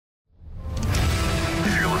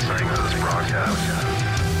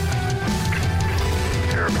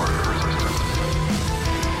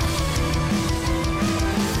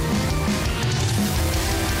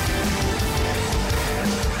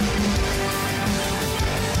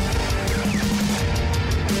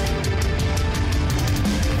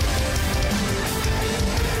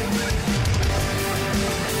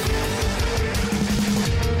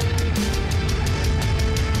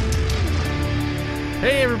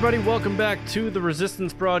everybody. Welcome back to the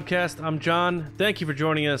Resistance broadcast. I'm John. Thank you for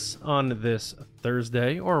joining us on this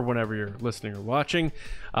Thursday, or whenever you're listening or watching.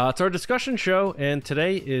 It's our discussion show, and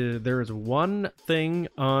today there is one thing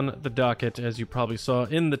on the docket, as you probably saw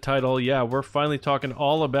in the title. Yeah, we're finally talking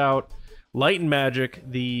all about Light and Magic,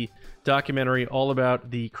 the documentary all about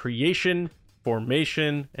the creation,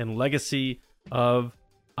 formation, and legacy of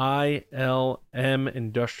ILM,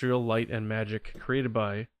 Industrial Light and Magic, created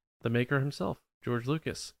by the maker himself, George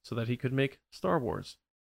Lucas, so that he could make Star Wars,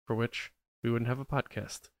 for which we wouldn't have a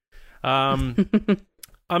podcast.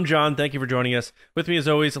 I'm John. Thank you for joining us. With me, as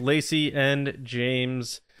always, Lacey and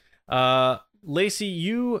James. Lacey,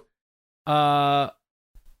 you, I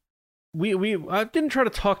didn't try to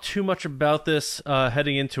talk too much about this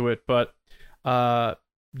heading into it, but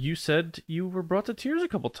you said you were brought to tears a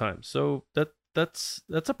couple times. So that's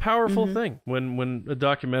a powerful thing when a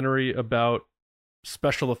documentary about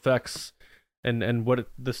special effects and what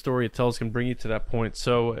the story it tells can bring you to that point.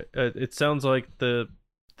 So it sounds like the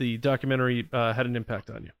documentary had an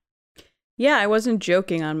impact on you. Yeah, I wasn't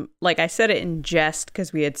joking. I said it in jest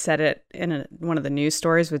because we had said it in one of the news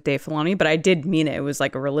stories with Dave Filoni, but I did mean it. It was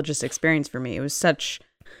like a religious experience for me. It was such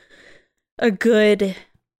a good...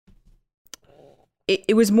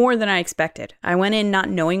 It was more than I expected. I went in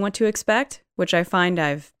not knowing what to expect, which I find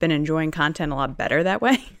I've been enjoying content a lot better that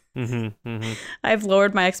way. I've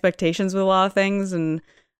lowered my expectations with a lot of things, and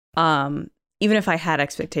even if I had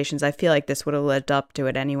expectations, I feel like this would have lived up to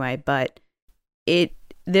it anyway. But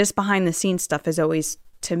this behind the scenes stuff is always,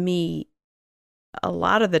 to me, a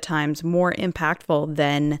lot of the times more impactful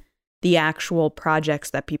than the actual projects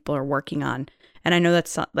that people are working on. And I know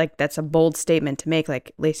that's a bold statement to make.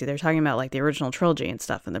 Like, Lacey, they're talking about like the original trilogy and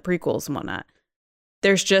stuff and the prequels and whatnot.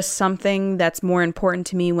 There's just something that's more important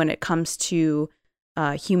to me when it comes to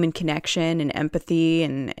human connection and empathy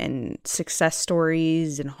and success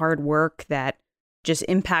stories and hard work that just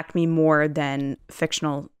impact me more than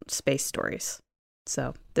fictional space stories.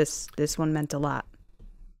 So this one meant a lot.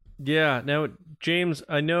 Yeah. Now, James,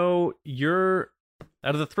 I know you're,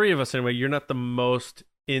 out of the three of us anyway, you're not the most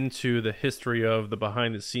into the history of the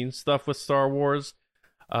behind the scenes stuff with Star Wars.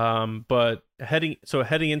 But heading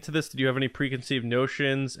into this, did you have any preconceived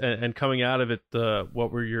notions? And coming out of it,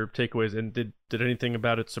 what were your takeaways? And did anything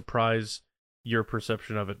about it surprise your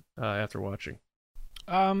perception of it after watching?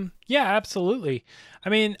 Yeah, absolutely. I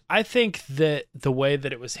mean, I think that the way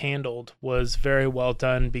that it was handled was very well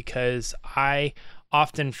done, because I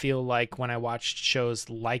often feel like when I watch shows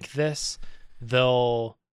like this,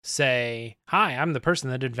 they'll say, "Hi, I'm the person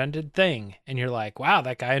that invented thing," and you're like, "Wow,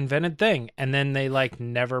 that guy invented thing," and then they like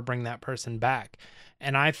never bring that person back.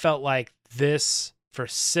 And I felt like this, for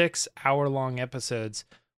 6-hour-long episodes,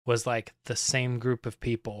 was like the same group of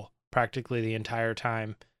people practically the entire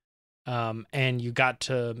time, and you got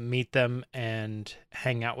to meet them and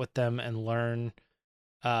hang out with them and learn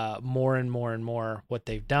more and more and more what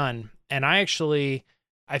they've done. And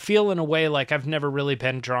I feel in a way like I've never really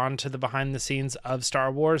been drawn to the behind the scenes of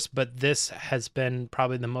Star Wars, but this has been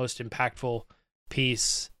probably the most impactful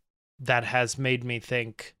piece that has made me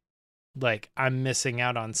think like I'm missing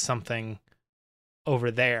out on something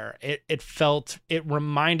over there. It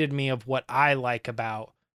reminded me of what I like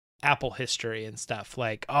about Apple history and stuff,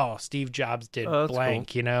 like, oh, Steve Jobs did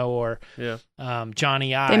blank, cool. Or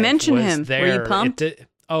Johnny Ive. They mentioned him. There. Were you pumped?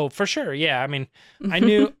 Oh, for sure. Yeah. I mean, I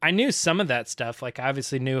knew some of that stuff. Like, I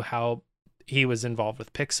obviously knew how he was involved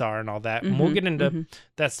with Pixar and all that. And we'll get into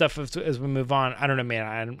that stuff as we move on. I don't know,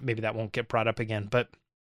 man. Maybe that won't get brought up again. But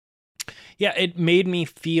yeah, it made me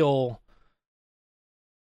feel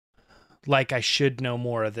like I should know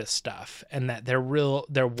more of this stuff, and that there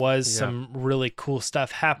was some really cool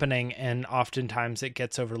stuff happening, and oftentimes it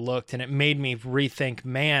gets overlooked. And it made me rethink,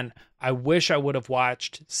 man, I wish I would have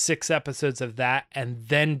watched 6 episodes of that and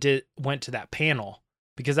then went to that panel,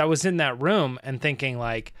 because I was in that room and thinking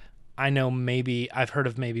like, I know I've heard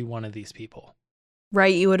of maybe one of these people.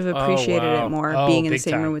 Right, you would have appreciated it more being in the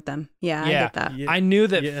same room with them. Yeah, I get that. Yeah. I knew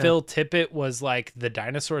that Phil Tippett was like the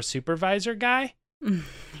dinosaur supervisor guy.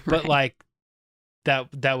 But like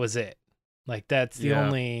that was it. Like, that's the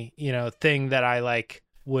only, thing that I like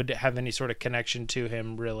would have any sort of connection to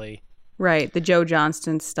him, really. Right, the Joe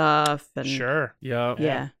Johnston stuff and sure.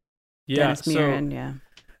 Yeah. Dennis Muren,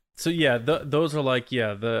 So those are like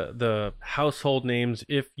the household names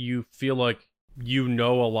if you feel like you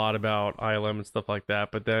know a lot about ILM and stuff like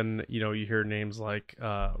that. But then, you hear names like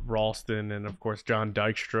Ralston and of course John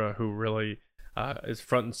Dykstra, who really is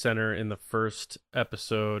front and center in the first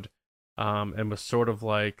episode, and was sort of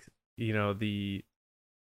like, the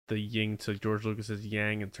yin to George Lucas's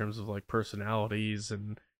yang in terms of like personalities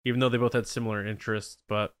and even though they both had similar interests,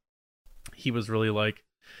 but he was really like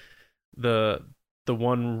the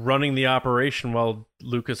one running the operation while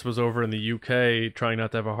Lucas was over in the UK trying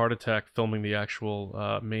not to have a heart attack filming the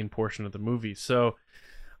actual main portion of the movie. So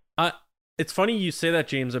it's funny you say that,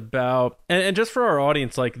 James, about and just for our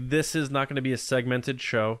audience, like, this is not going to be a segmented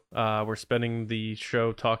show. We're spending the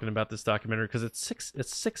show talking about this documentary because it's a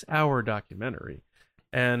 6-hour documentary,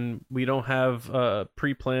 and we don't have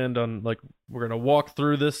pre-planned on, like, we're going to walk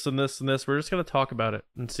through this and this and this. We're just going to talk about it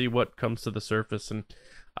and see what comes to the surface. And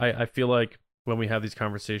I feel like when we have these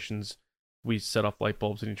conversations, we set off light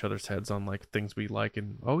bulbs in each other's heads on, like, things we like,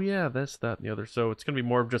 and oh yeah, this, that, and the other. So it's going to be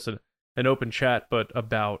more of just an open chat, but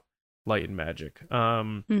about light and magic.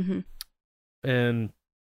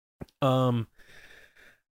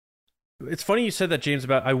 It's funny you said that, James,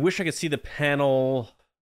 about I wish I could see the panel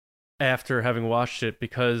after having watched it,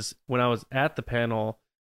 because when I was at the panel,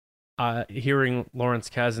 hearing Lawrence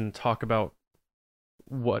Kasdan talk about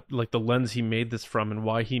what, like, the lens he made this from and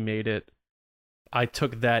why he made it, I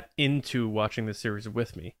took that into watching the series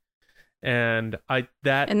with me. And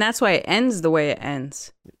that's why it ends the way it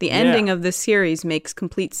ends. The ending of this series makes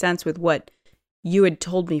complete sense with what you had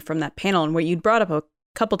told me from that panel, and what you'd brought up a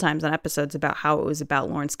couple times on episodes about how it was about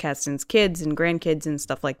Lawrence Kasdan's kids and grandkids and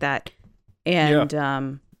stuff like that. And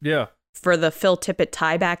for the Phil Tippett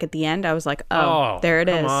tie back at the end, I was like, oh there it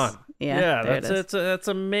is. On. That's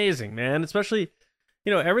amazing, man. Especially,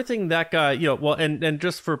 everything that guy, well, and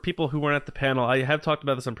just for people who weren't at the panel, I have talked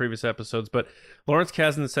about this on previous episodes, but Lawrence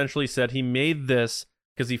Kasdan essentially said he made this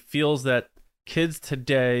because he feels that kids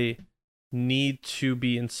today need to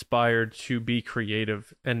be inspired to be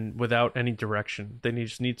creative and without any direction. They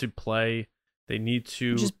just need to play. They need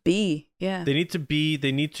to just be. Yeah. They need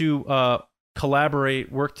to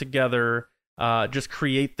collaborate, work together, just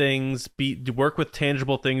create things, work with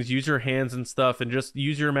tangible things, use your hands and stuff, and just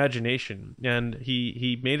use your imagination. And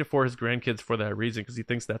he made it for his grandkids for that reason, because he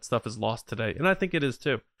thinks that stuff is lost today, and I think it is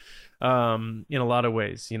too, in a lot of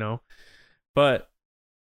ways, But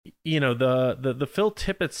the Phil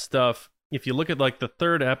Tippett stuff, if you look at, like, the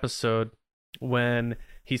third episode, when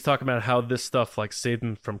he's talking about how this stuff, like, saved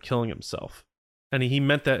him from killing himself, and he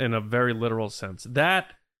meant that in a very literal sense.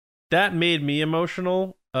 That made me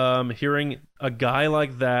emotional. Hearing a guy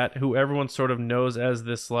like that, who everyone sort of knows as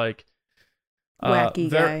this, like, wacky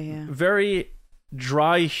guy, very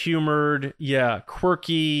dry humored,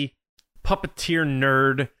 quirky puppeteer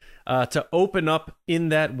nerd, to open up in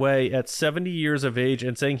that way at 70 years of age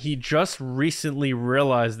and saying he just recently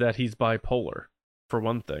realized that he's bipolar, for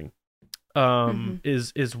one thing,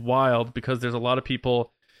 is wild, because there's a lot of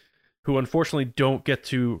people who unfortunately don't get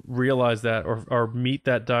to realize that or meet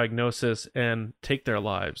that diagnosis and take their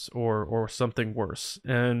lives or something worse.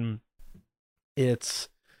 And it's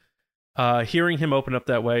hearing him open up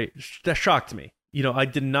that way, that shocked me. I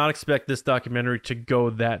did not expect this documentary to go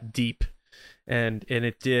that deep, and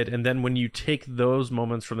it did. And then when you take those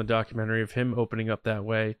moments from the documentary of him opening up that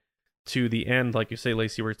way to the end, like you say,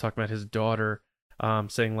 Lacey, where he's talking about his daughter,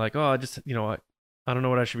 saying, like, oh, I just, I don't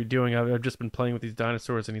know what I should be doing. I've just been playing with these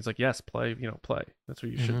dinosaurs. And he's like, yes, play, play. That's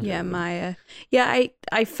what you should do. Yeah, Maya. Yeah,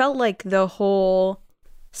 I felt like the whole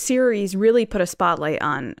series really put a spotlight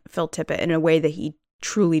on Phil Tippett in a way that he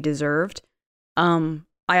truly deserved. I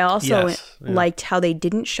also liked how they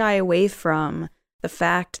didn't shy away from the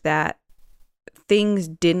fact that things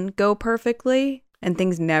didn't go perfectly and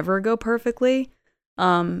things never go perfectly,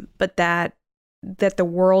 but that the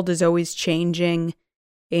world is always changing,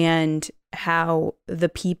 and how the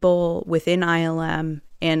people within ILM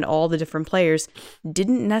and all the different players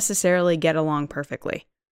didn't necessarily get along perfectly,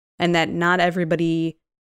 and that not everybody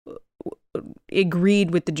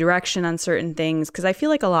agreed with the direction on certain things. Because I feel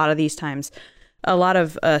like a lot of these times, a lot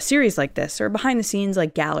of series like this, or behind the scenes,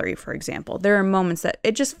 like Gallery, for example, there are moments that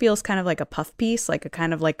it just feels kind of like a puff piece, like a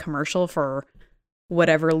kind of like commercial for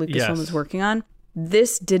whatever Lucasfilm was working on.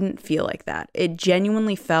 This didn't feel like that. It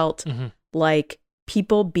genuinely felt like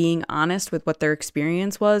people being honest with what their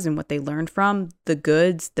experience was and what they learned from the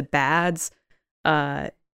goods, the bads.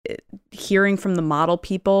 Hearing from the model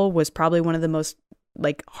people was probably one of the most,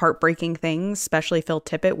 like, heartbreaking things, especially Phil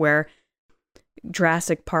Tippett, where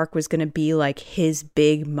Jurassic Park was going to be like his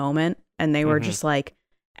big moment, and they were just like,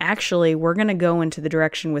 actually, we're going to go into the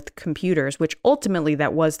direction with computers, which ultimately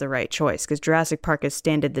that was the right choice, because Jurassic Park has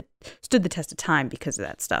stood the test of time because of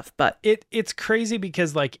that stuff. But it's crazy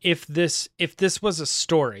because, like, if this was a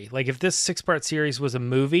story, like if this 6-part series was a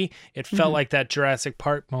movie, it felt like that Jurassic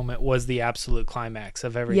Park moment was the absolute climax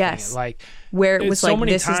of everything. Yes, like where it was so like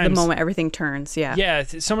this times, is the moment everything turns. Yeah.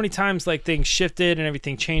 So many times, like, things shifted and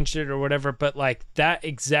everything changed it or whatever, but like that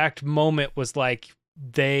exact moment was like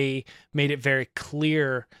they made it very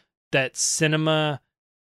clear that cinema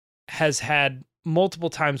has had multiple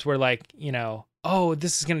times where, like, you know, oh,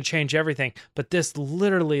 this is going to change everything. But this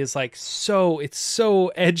literally is like it's so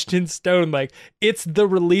edged in stone. Like, it's the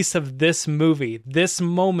release of this movie, this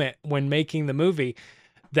moment when making the movie,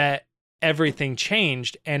 that everything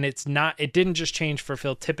changed. And it didn't just change for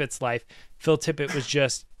Phil Tippett's life. Phil Tippett was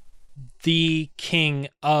just the king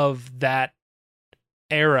of that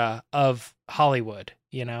era of Hollywood,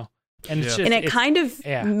 you know? And it kind of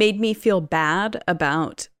made me feel bad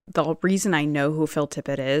about the reason I know who Phil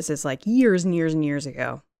Tippett is like years and years and years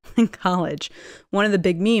ago in college. One of the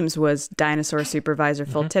big memes was dinosaur supervisor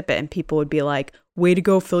Phil Tippett, and people would be like, way to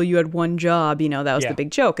go, Phil, you had one job. You know, that was the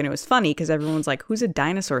big joke. And it was funny because everyone's like, who's a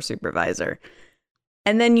dinosaur supervisor?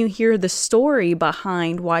 And then you hear the story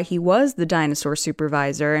behind why he was the dinosaur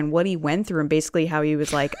supervisor and what he went through, and basically how he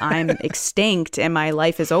was like, I'm extinct and my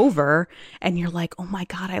life is over. And you're like, oh my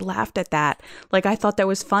God, I laughed at that. Like, I thought that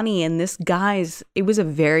was funny. And this it was a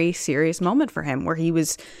very serious moment for him where he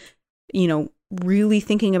was, you know, really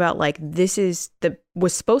thinking about like, this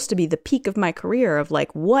was supposed to be the peak of my career of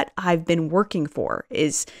like what I've been working for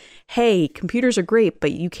is, hey, computers are great,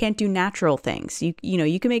 but you can't do natural things. You know,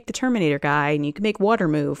 you can make the Terminator guy and you can make water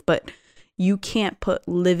move, but you can't put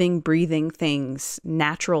living, breathing things,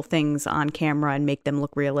 natural things on camera and make them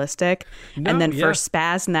look realistic. And then for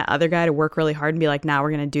Spaz and that other guy to work really hard and be like, now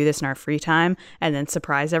we're going to do this in our free time and then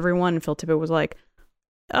surprise everyone. And Phil Tippett was like,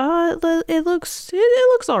 it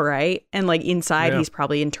looks all right. And like inside, he's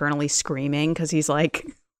probably internally screaming because he's like,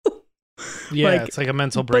 it's like a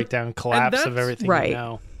mental breakdown, collapse of everything. Right. You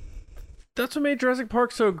know. That's what made Jurassic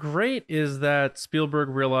Park so great, is that Spielberg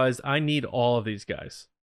realized, I need all of these guys.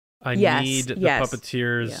 I need the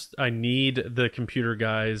puppeteers. Yeah. I need the computer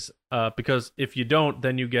guys. Because if you don't,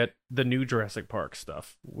 then you get the new Jurassic Park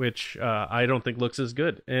stuff, which I don't think looks as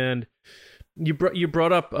good. And you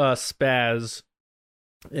brought up Spaz.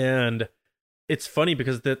 And it's funny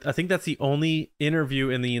because I think that's the only interview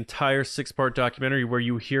in the entire 6-part documentary where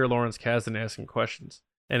you hear Lawrence Kasdan asking questions.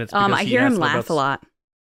 And it's because I hear him laugh a lot.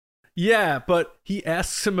 Yeah, but he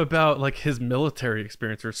asks him about like his military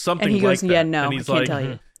experience or something and he like goes, that. Yeah, no, and he's I can't like, tell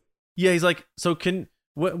you. Yeah, he's like, so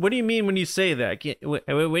what do you mean when you say that? What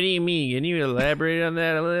do you mean? Can you elaborate on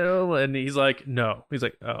that a little? And he's like, no. He's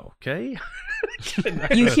like, oh, okay.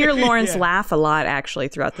 You hear Lawrence laugh a lot actually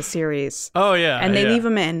throughout the series. Oh yeah, and they leave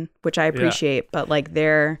him in, which I appreciate. But like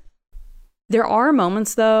there are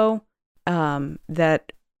moments though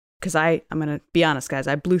that, because I'm gonna be honest, guys,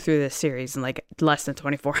 I blew through this series in like less than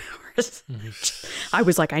 24 hours. I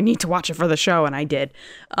was like, I need to watch it for the show, and I did.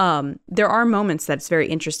 There are moments that's very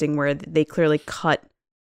interesting where they clearly cut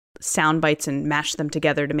sound bites and mash them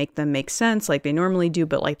together to make them make sense like they normally do,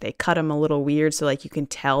 but like they cut them a little weird, so like you can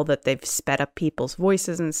tell that they've sped up people's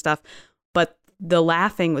voices and stuff. But the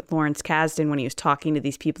laughing with Lawrence Kasdan when he was talking to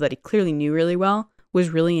these people that he clearly knew really well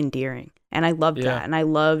was really endearing, and I loved that. And I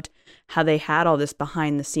loved how they had all this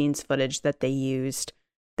behind the scenes footage that they used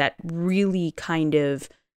that really kind of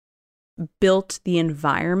built the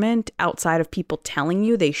environment outside of people telling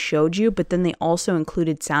you. They showed you, but then they also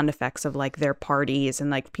included sound effects of like their parties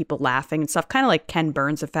and like people laughing and stuff, kind of like Ken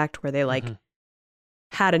Burns effect, where they like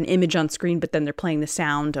had an image on screen, but then they're playing the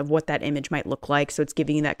sound of what that image might look like, so it's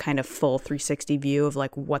giving you that kind of full 360 view of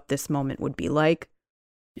like what this moment would be like.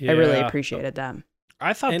 I really appreciated that.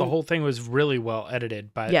 I thought the whole thing was really well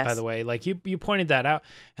edited, by the way. Like you pointed that out,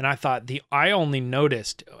 and I thought I only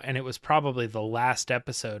noticed, and it was probably the last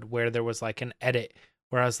episode where there was like an edit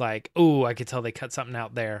where I was like, "Ooh, I could tell they cut something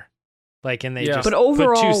out there." Like, and they just but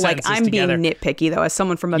overall, put two like I'm together. being nitpicky though, as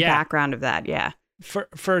someone from a background of that. Yeah.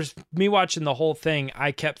 For me watching the whole thing,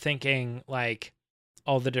 I kept thinking like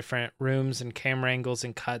all the different rooms and camera angles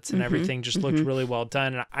and cuts and everything just looked really well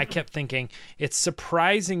done, and I kept thinking it's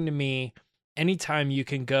surprising to me. Anytime you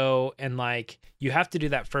can go and like, you have to do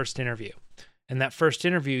that first interview, and that first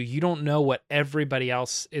interview, you don't know what everybody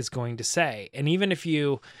else is going to say. And even if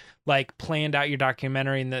you like planned out your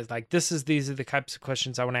documentary and that like, these are the types of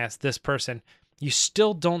questions I want to ask this person, you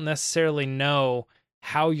still don't necessarily know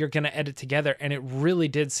how you're going to edit together. And it really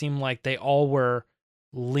did seem like they all were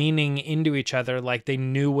leaning into each other. Like they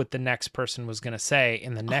knew what the next person was going to say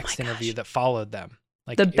in the next interview that followed them.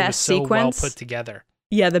 Like the best so sequence well put together.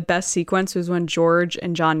 Yeah, the best sequence was when George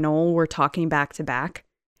and John Knoll were talking back to back,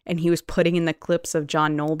 and he was putting in the clips of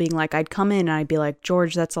John Knoll being like, I'd come in and I'd be like,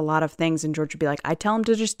 George, that's a lot of things. And George would be like, I'd tell him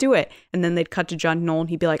to just do it. And then they'd cut to John Knoll and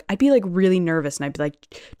he'd be like, I'd be like really nervous. And I'd be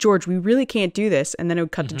like, George, we really can't do this. And then it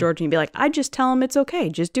would cut to George and he'd be like, I'd just tell him it's okay.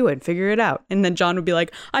 Just do it and figure it out. And then John would be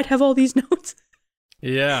like, I'd have all these notes.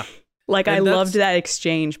 Yeah. Like, I loved that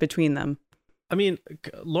exchange between them. I mean,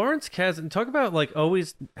 Lawrence Kasdan, talk about like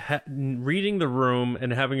always reading the room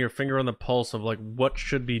and having your finger on the pulse of like what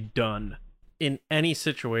should be done in any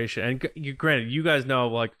situation. And granted, you guys know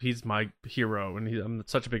like he's my hero and I'm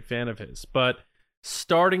such a big fan of his. But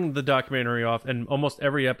starting the documentary off and almost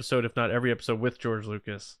every episode, if not every episode, with George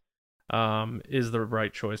Lucas, is the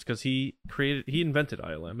right choice because he invented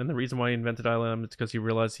ILM, and the reason why he invented ILM is because he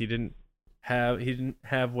realized he didn't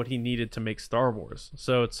have what he needed to make Star Wars.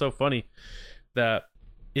 So it's so funny that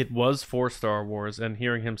it was for Star Wars, and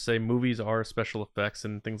hearing him say movies are special effects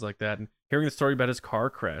and things like that, and hearing the story about his car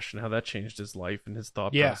crash and how that changed his life and his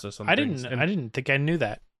thought process on things. I didn't think I knew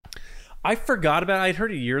that. I forgot about it. I'd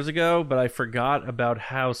heard it years ago, but I forgot about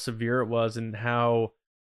how severe it was and how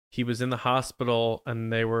he was in the hospital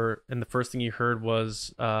and the first thing he heard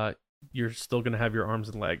was, you're still going to have your arms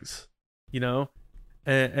and legs, you know?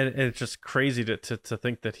 And it's just crazy to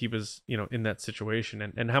think that he was, you know, in that situation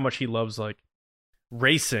and how much he loves like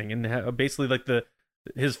racing and basically like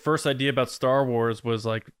his first idea about Star Wars was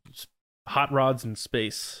like hot rods in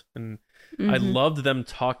space. And I loved them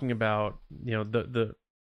talking about, you know, the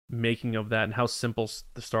making of that and how simple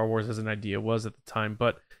the Star Wars as an idea was at the time.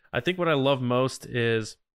 But I think what I love most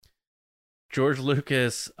is George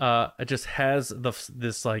Lucas just has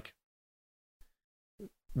this like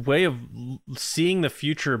way of seeing the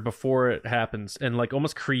future before it happens and like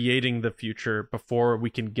almost creating the future before we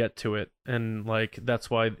can get to it. And like that's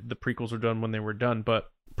why the prequels were done when they were done, but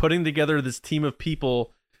putting together this team of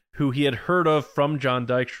people who he had heard of from John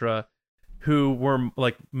Dykstra, who were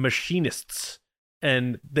like machinists,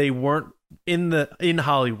 and they weren't in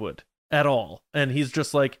Hollywood at all. And he's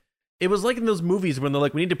just like, it was like in those movies when they're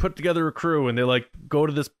like, we need to put together a crew, and they like go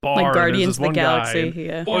to this bar, like Guardians of the Galaxy,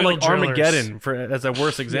 yeah, or like Armageddon as a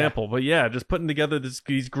worse example. Yeah. But yeah, just putting together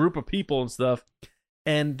these group of people and stuff,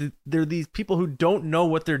 and they're these people who don't know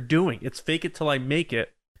what they're doing. It's fake it till I make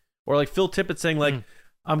it, or like Phil Tippett saying like,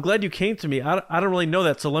 I'm glad you came to me. I don't really know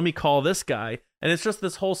that, so let me call this guy. And it's just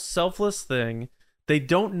this whole selfless thing. They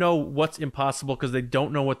don't know what's impossible because they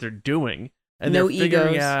don't know what they're doing. And they're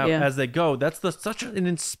figuring out as they go. That's such an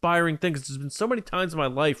inspiring thing. Because there's been so many times in my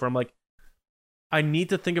life where I'm like, I need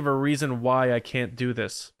to think of a reason why I can't do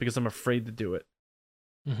this because I'm afraid to do it.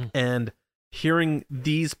 And hearing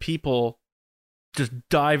these people just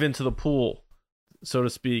dive into the pool, so to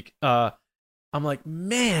speak, I'm like,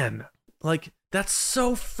 man, like that's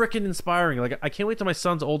so freaking inspiring. Like I can't wait till my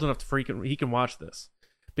son's old enough to he can watch this,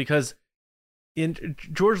 because in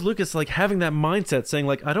George Lucas, like having that mindset, saying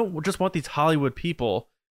like, I don't just want these Hollywood people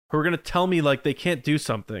who are gonna tell me like they can't do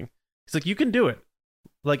something. He's like, you can do it.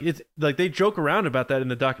 Like it's like they joke around about that in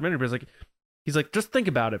the documentary, but he's like, just think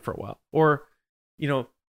about it for a while, or you know,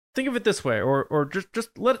 think of it this way, or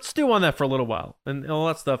just let it stew on that for a little while and all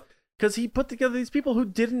that stuff. Because he put together these people who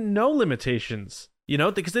didn't know limitations, you know,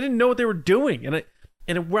 because they didn't know what they were doing, and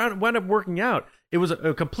it wound up working out. It was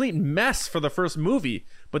a complete mess for the first movie,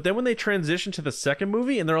 but then when they transitioned to the second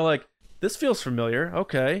movie and they're like, this feels familiar,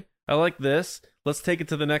 okay, I like this, let's take it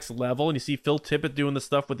to the next level. And you see Phil Tippett doing the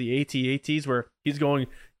stuff with the AT-ATs where he's going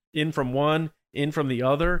in from one, in from the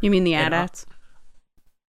other. You mean the AT-ATs?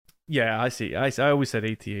 Yeah, I see. I always said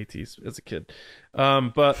AT-ATs as a kid.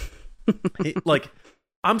 But like,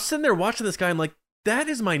 I'm sitting there watching this guy, I'm like, that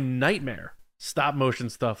is my nightmare. Stop motion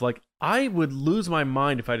stuff. Like, I would lose my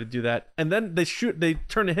mind if I had to do that. And then they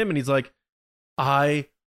turn to him and he's like, I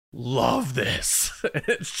love this.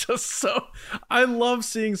 It's just so, I love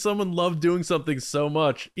seeing someone love doing something so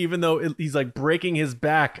much, even though he's like breaking his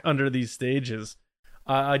back under these stages.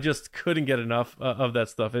 I just couldn't get enough of that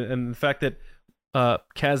stuff. And the fact that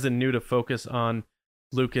Kasdan knew to focus on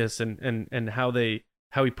Lucas and how he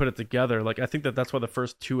put it together. Like, I think that's why the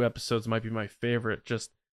first 2 episodes might be my favorite,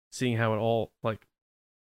 just seeing how it all like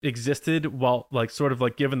existed while like sort of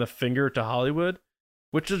like giving the finger to Hollywood,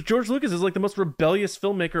 which is George Lucas is like the most rebellious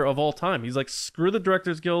filmmaker of all time. He's like, screw the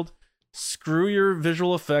Directors Guild, screw your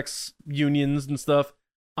visual effects unions and stuff.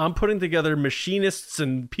 I'm putting together machinists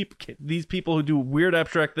and these people who do weird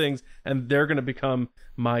abstract things, and they're going to become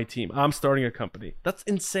my team. I'm starting a company. That's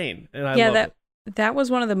insane. And I love it. That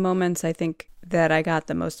was one of the moments I think that I got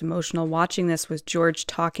the most emotional watching this, was George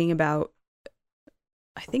talking about,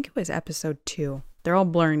 I think it was episode 2. They're all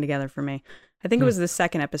blurring together for me. I think it was the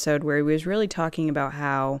second episode where he was really talking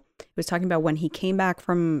about when he came back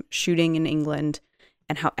from shooting in England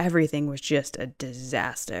and how everything was just a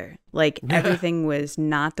disaster. Like everything was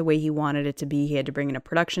not the way he wanted it to be. He had to bring in a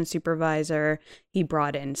production supervisor. He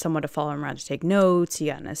brought in someone to follow him around to take notes. He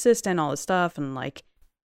got an assistant, all this stuff. And like,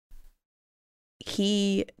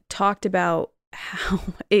 he talked about how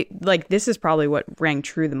it, like, this is probably what rang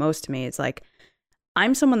true the most to me. It's like,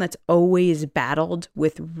 I'm someone that's always battled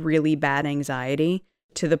with really bad anxiety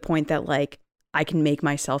to the point that like I can make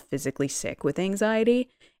myself physically sick with anxiety.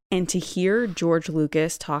 And to hear George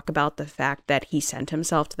Lucas talk about the fact that he sent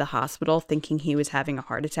himself to the hospital thinking he was having a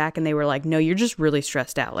heart attack, and they were like, no, you're just really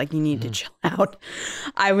stressed out. Like, you need to chill out.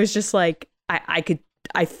 I was just like,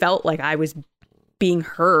 I felt like I was being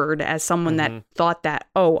heard as someone that thought that,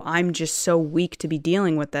 oh, I'm just so weak to be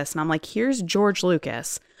dealing with this. And I'm like, here's George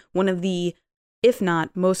Lucas, one of the, if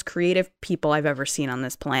not most creative people I've ever seen on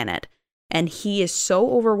this planet. And he is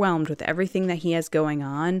so overwhelmed with everything that he has going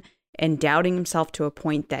on and doubting himself to a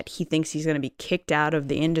point that he thinks he's going to be kicked out of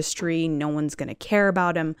the industry. No one's going to care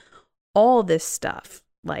about him. All this stuff,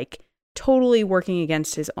 like totally working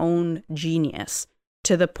against his own genius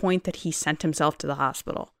to the point that he sent himself to the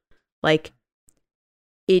hospital. Like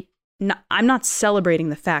I'm not celebrating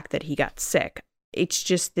the fact that he got sick. It's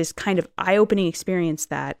just this kind of eye-opening experience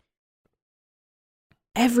that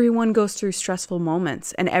everyone goes through stressful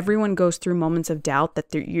moments, and everyone goes through moments of doubt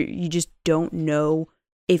that you just don't know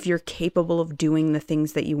if you're capable of doing the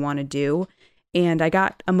things that you want to do. And I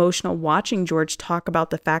got emotional watching George talk about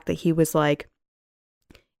the fact that he was like,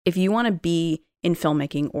 if you want to be in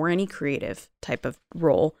filmmaking or any creative type of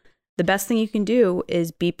role, the best thing you can do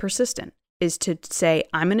is be persistent, is to say,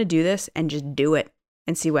 I'm going to do this and just do it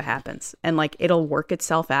and see what happens. And like, it'll work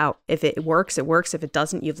itself out. If it works, it works. If it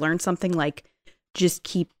doesn't, you've learned something. Like, just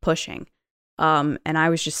keep pushing. And I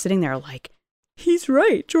was just sitting there like, he's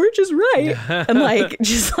right. George is right. And like,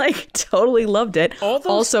 just like totally loved it.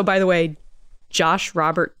 Also, by the way, Josh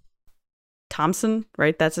Robert Thompson,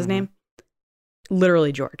 right? That's his name.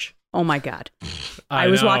 Literally George. Oh my God. I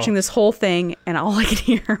was watching this whole thing and all I could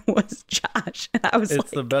hear was Josh. And I was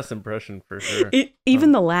it's the best impression for sure.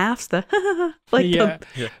 Even the laughs, the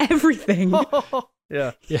everything.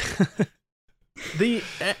 Yeah.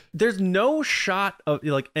 There's no shot of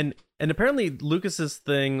like, and apparently Lucas's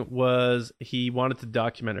thing was he wanted to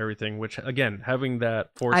document everything, which again, having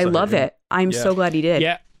that foresight. I love it. I'm so glad he did.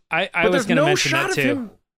 Yeah. I was going to mention that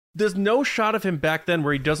too. There's no shot of him back then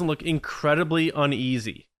where he doesn't look incredibly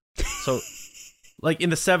uneasy. So like in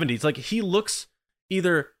the 70s, like he looks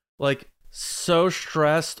either like so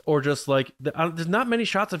stressed or just like there's not many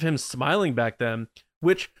shots of him smiling back then,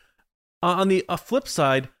 which on the flip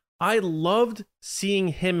side, I loved seeing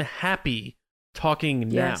him happy talking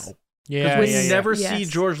now. Yeah, we never see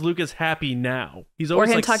George Lucas happy now. He's always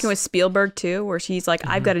or him like talking with Spielberg too, where she's like,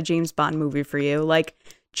 I've got a James Bond movie for you. Like,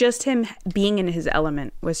 just him being in his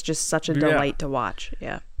element was just such a delight to watch.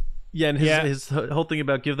 Yeah. Yeah, and his whole thing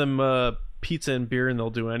about give them pizza and beer and they'll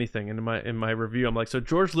do anything. And in my review, I'm like, so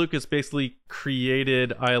George Lucas basically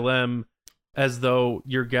created ILM as though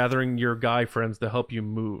you're gathering your guy friends to help you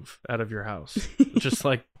move out of your house. Just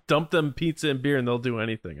like dump them pizza and beer and they'll do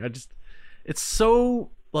anything. It's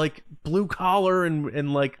so like blue collar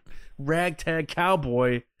and like ragtag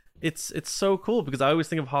cowboy. It's so cool because I always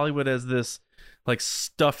think of Hollywood as this like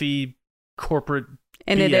stuffy corporate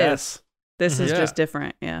and BS. It is. This is just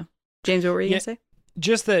different. Yeah. James, what were you going to say?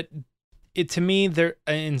 Just that to me,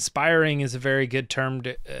 inspiring is a very good term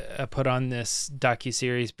to put on this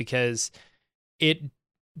docuseries because it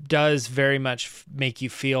does very much make you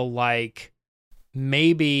feel like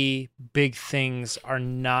maybe big things are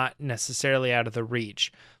not necessarily out of the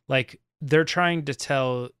reach. Like they're trying to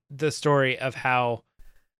tell the story of how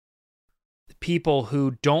people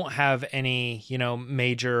who don't have any,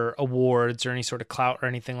 major awards or any sort of clout or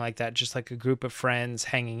anything like that, just like a group of friends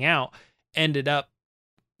hanging out, ended up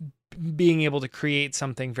being able to create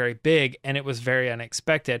something very big, and it was very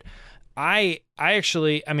unexpected. You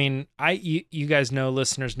guys know,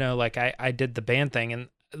 listeners know, like I did the band thing, and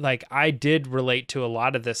like I did relate to a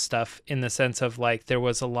lot of this stuff in the sense of like there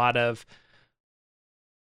was a lot of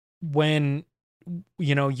when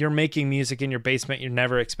you're making music in your basement, you're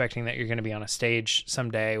never expecting that you're going to be on a stage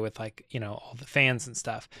someday with like, all the fans and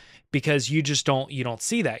stuff, because you don't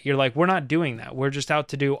see that. You're like, we're not doing that. We're just out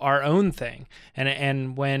to do our own thing.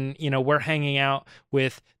 And when, we're hanging out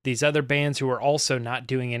with these other bands who are also not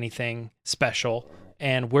doing anything special,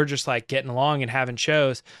 and we're just like getting along and having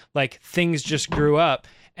shows, like things just grew up.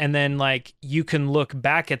 And then like you can look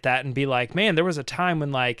back at that and be like, man, there was a time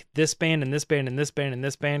when like this band and this band and this band and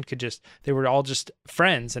this band they were all just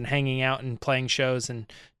friends and hanging out and playing shows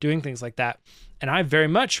and doing things like that. And I very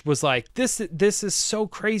much was like, this is so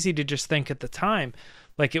crazy to just think at the time.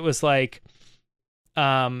 Like it was like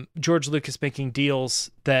George Lucas making deals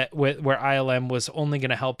where ILM was only going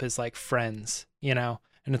to help his like friends, and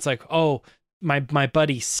it's like, oh, my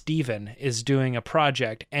buddy Steven is doing a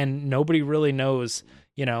project and nobody really knows,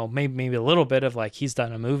 maybe a little bit of like he's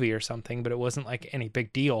done a movie or something, but it wasn't like any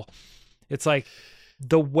big deal. It's like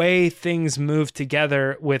the way things moved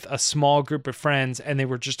together with a small group of friends, and they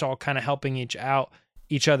were just all kind of helping each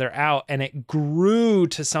other out, and it grew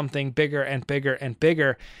to something bigger and bigger and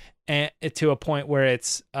bigger, and to a point where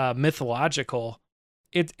it's mythological.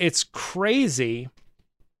 It's crazy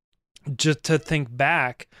just to think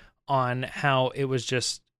back on how it was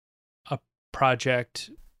just a project,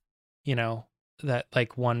 that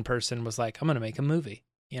like one person was like, I'm going to make a movie,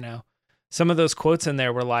 Some of those quotes in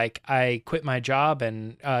there were like, I quit my job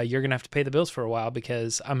and you're going to have to pay the bills for a while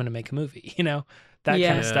because I'm going to make a movie, That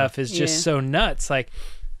kind of stuff is just so nuts. Like,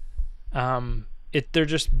 they're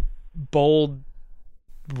just bold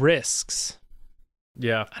risks.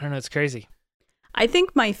 Yeah. I don't know. It's crazy. I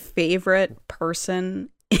think my favorite person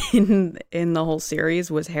in the whole series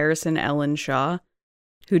was Harrison Ellen Shaw,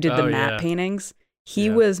 who did the matte paintings. He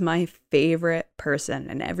was my favorite person,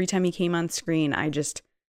 and every time he came on screen, I just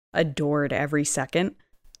adored every second.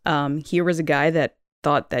 He was a guy that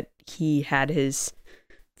thought that he had his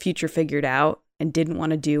future figured out and didn't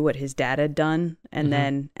want to do what his dad had done, and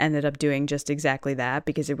then ended up doing just exactly that,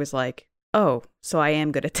 because it was like, oh, so I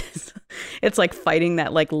am good at this. It's like fighting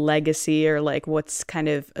that like legacy, or like what's kind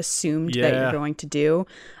of assumed that you're going to do.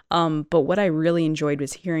 But what I really enjoyed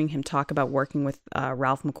was hearing him talk about working with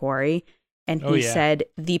Ralph McQuarrie. And he said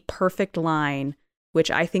the perfect line, which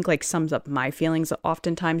I think like sums up my feelings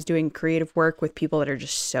oftentimes doing creative work with people that are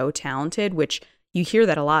just so talented, which you hear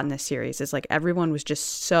that a lot in this series, is like everyone was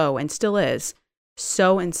just so, and still is,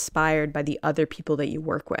 so inspired by the other people that you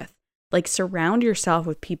work with. Like, surround yourself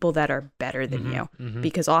with people that are better than you,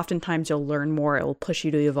 because oftentimes you'll learn more. It will push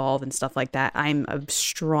you to evolve and stuff like that. I'm a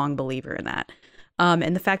strong believer in that.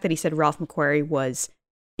 And the fact that he said Ralph McQuarrie was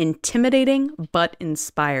intimidating but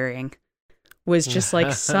inspiring was just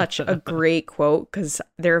like such a great quote, because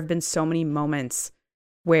there have been so many moments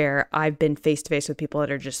where I've been face to face with people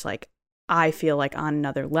that are just like, I feel like on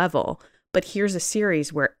another level. But here's a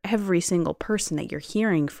series where every single person that you're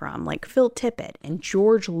hearing from, like Phil Tippett and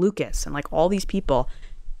George Lucas and like all these people,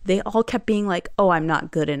 they all kept being like, oh, I'm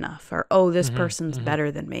not good enough, or oh, this person's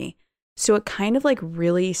better than me. So it kind of like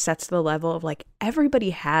really sets the level of like,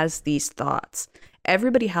 everybody has these thoughts.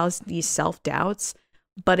 Everybody has these self-doubts,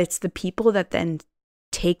 but it's the people that then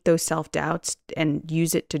take those self-doubts and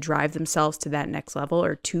use it to drive themselves to that next level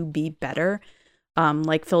or to be better.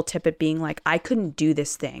 Like Phil Tippett being like, I couldn't do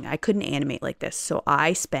this thing. I couldn't animate like this. So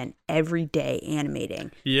I spent every day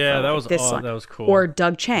animating. Yeah, that was odd. That was cool. Or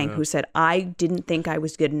Doug Chiang, who said, I didn't think I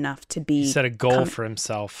was good enough to be. He set a goal for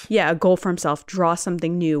himself. Yeah, a goal for himself. Draw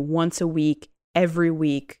something new once a week, every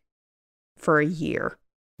week for a year.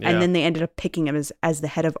 Yeah. And then they ended up picking him as the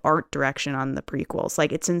head of art direction on the prequels.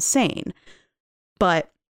 Like, it's insane.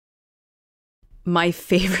 But my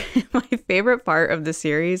favorite part of the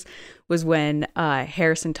series was when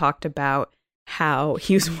Harrison talked about how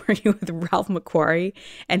he was working with Ralph McQuarrie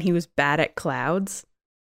and he was bad at clouds.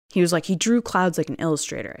 He was like, he drew clouds like an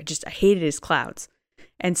illustrator. I hated his clouds.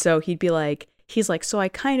 And so he's like, so I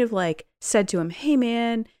kind of like said to him, hey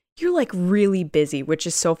man, you're like really busy, which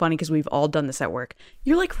is so funny because we've all done this at work.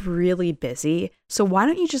 You're like really busy. So why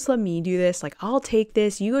don't you just let me do this? Like, I'll take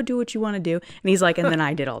this. You go do what you want to do. And he's like, and then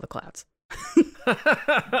I did all the clouds.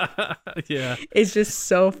 Yeah, it's just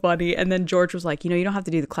so funny. And then George was like, you don't have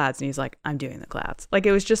to do the clouds, and he's like, I'm doing the clouds. Like,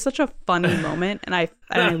 it was just such a funny moment, and I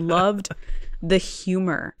loved the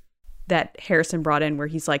humor that Harrison brought in, where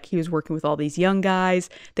he's like, he was working with all these young guys,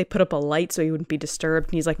 they put up a light so he wouldn't be disturbed,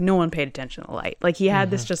 and he's like, no one paid attention to the light. Like, he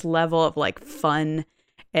had this just level of like fun,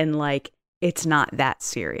 and like, it's not that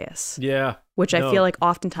serious. Yeah, which I feel like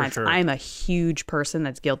oftentimes I'm a huge person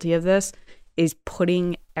that's guilty of this, is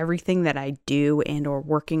putting everything that I do and or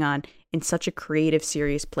working on in such a creative,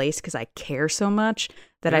 serious place because I care so much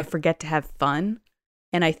that I forget to have fun.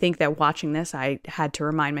 And I think that watching this, I had to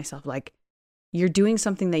remind myself, like, you're doing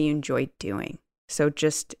something that you enjoy doing. So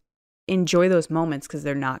just enjoy those moments, because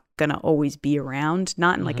they're not going to always be around,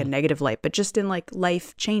 not in like a negative light, but just in like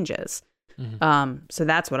life changes. So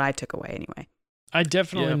that's what I took away anyway. I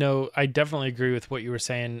definitely agree with what you were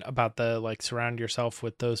saying about the like surround yourself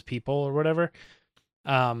with those people or whatever.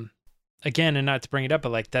 Again, and not to bring it up,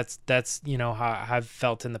 but like that's how I've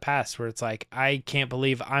felt in the past, where it's like, I can't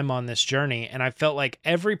believe I'm on this journey. And I felt like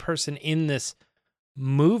every person in this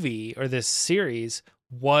movie or this series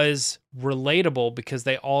was relatable, because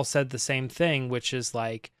they all said the same thing, which is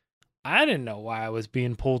like, I didn't know why I was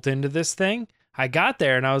being pulled into this thing. I got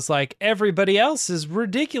there and I was like, everybody else is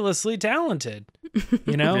ridiculously talented.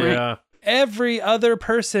 Yeah. Every other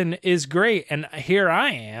person is great. And here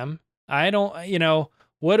I am. I don't,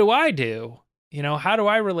 what do I do? How do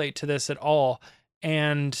I relate to this at all?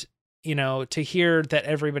 And you know, to hear that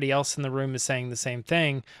everybody else in the room is saying the same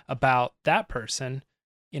thing about that person,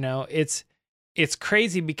 you know, it's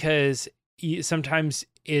crazy because sometimes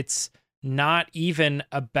it's not even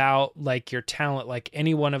about like your talent. Like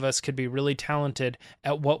any one of us could be really talented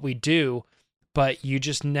at what we do, but you're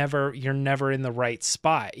never in the right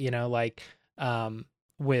spot, you know, like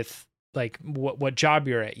with like what job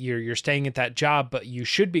you're at. You're staying at that job, but you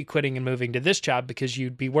should be quitting and moving to this job because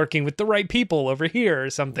you'd be working with the right people over here or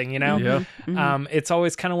something, you know? Yeah. Mm-hmm. It's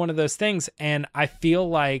always kind of one of those things. And I feel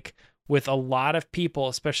like with a lot of people,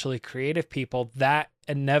 especially creative people, that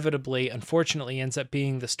inevitably, unfortunately, ends up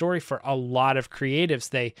being the story for a lot of creatives.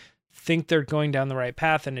 They think they're going down the right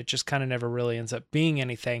path and it just kind of never really ends up being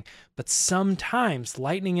anything. But sometimes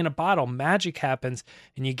lightning in a bottle, magic happens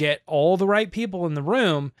and you get all the right people in the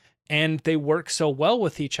room and they work so well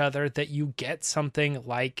with each other that you get something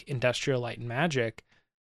like Industrial Light and Magic.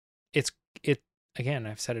 Again,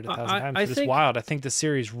 I've said it 1,000 times, but it's wild. I think the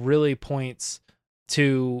series really points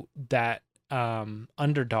to that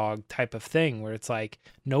underdog type of thing where it's like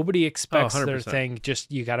nobody expects their thing,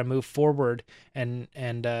 just you got to move forward and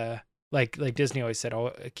like Disney always said,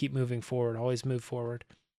 keep moving forward, always move forward.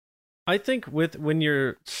 I think when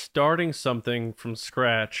you're starting something from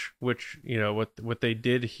scratch, which, you know, what they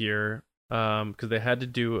did here, because they had to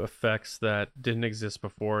do effects that didn't exist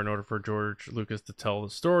before in order for George Lucas to tell the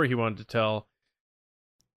story he wanted to tell.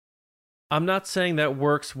 I'm not saying that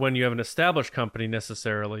works when you have an established company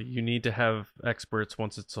necessarily. You need to have experts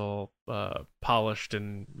once it's all polished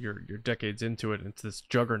and you're decades into it and it's this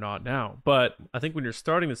juggernaut now. But I think when you're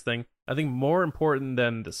starting this thing, I think more important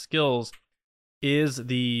than the skills is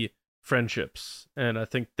the friendships. And I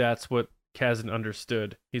think that's what Kasdan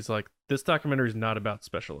understood. He's like, this documentary is not about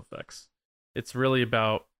special effects. It's really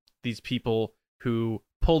about these people who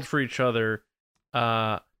pulled for each other,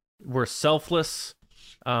 were selfless.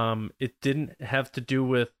 It didn't have to do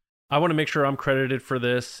with, I want to make sure I'm credited for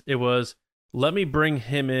this. It was, let me bring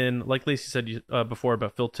him in. Like Lacey said before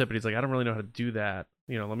about Phil Tippett, he's like, I don't really know how to do that.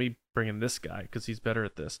 You know, let me bring in this guy because he's better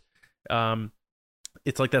at this.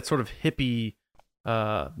 It's like that sort of hippie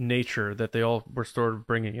nature that they all were sort of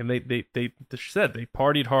bringing. And they said they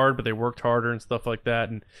partied hard, but they worked harder and stuff like that.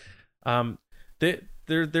 And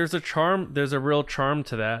there's a charm, there's a real charm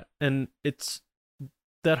to that. And it's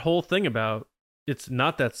that whole thing about, it's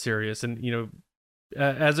not that serious. And, you know,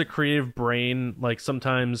 as a creative brain, like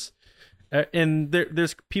sometimes, and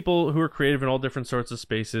there's people who are creative in all different sorts of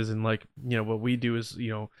spaces. And like, you know, what we do is,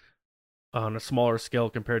 you know, on a smaller scale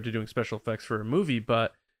compared to doing special effects for a movie,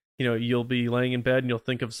 but, you know, you'll be laying in bed and you'll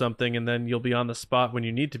think of something and then you'll be on the spot when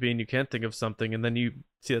you need to be and you can't think of something. And then you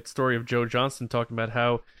see that story of Joe Johnston talking about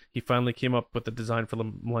how he finally came up with the design for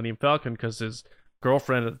the Millennium Falcon because his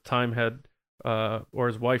girlfriend at the time had, or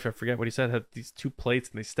his wife, I forget what he said, had these two plates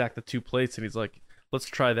and they stacked the two plates and he's like, let's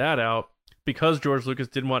try that out. Because George Lucas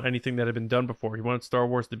didn't want anything that had been done before. He wanted Star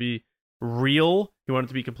Wars to be real. He wanted it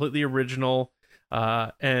to be completely original.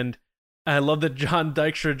 And I love that John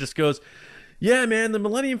Dykstra just goes, yeah, man, the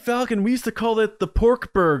Millennium Falcon, we used to call it the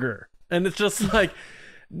pork burger. And it's just like,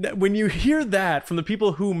 when you hear that from the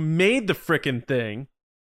people who made the frickin' thing,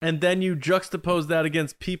 and then you juxtapose that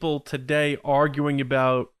against people today arguing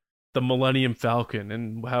about the Millennium Falcon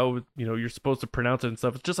and how, you know, you're supposed to pronounce it and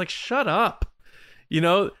stuff, it's just like, shut up. You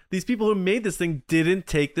know, these people who made this thing didn't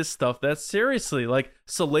take this stuff that seriously. Like,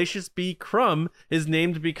 Salacious B. Crumb is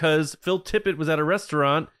named because Phil Tippett was at a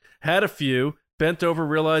restaurant, had a few, bent over,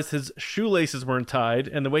 realized his shoelaces weren't tied,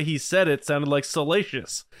 and the way he said it sounded like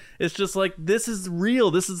salacious. It's just like, this is real.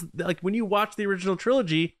 This is, like, when you watch the original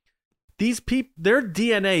trilogy, these people, their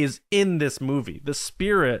DNA is in this movie. The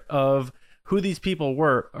spirit of who these people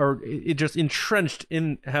were, or it just entrenched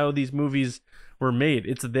in how these movies were made.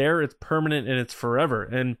 It's there, it's permanent, and it's forever.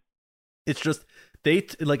 And it's just,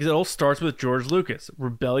 like, it all starts with George Lucas,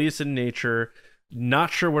 rebellious in nature, not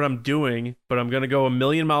sure what I'm doing, but I'm gonna go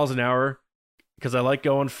 1,000,000 miles an hour because I like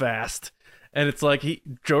going fast. And it's like,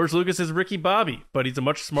 George Lucas is Ricky Bobby, but he's a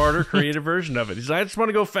much smarter, creative version of it. He's like, I just want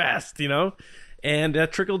to go fast, you know. And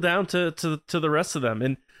that trickled down to the rest of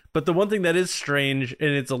them. But the one thing that is strange, and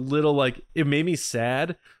it's a little like, it made me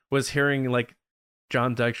sad, was hearing like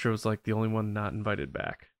John Dykstra was like the only one not invited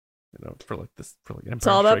back, you know, for like Empire it's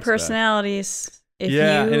all about Strikes Back. Personalities.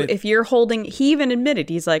 If you're holding, he even admitted,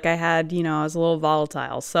 he's like, I was a little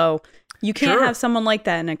volatile. So you can't have someone like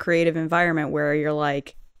that in a creative environment where you're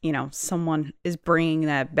like, you know, someone is bringing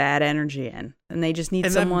that bad energy in and they just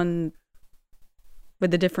need someone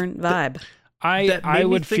with a different vibe. I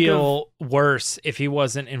would feel worse if he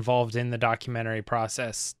wasn't involved in the documentary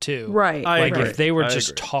process too. Right. If they were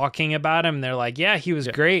just talking about him, they're like, yeah, he was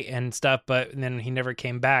great and stuff, but then he never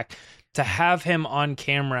came back. To have him on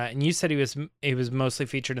camera, and you said he was mostly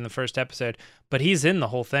featured in the first episode, but he's in the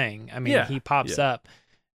whole thing. I mean, he pops up.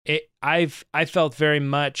 I felt very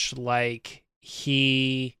much like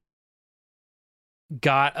he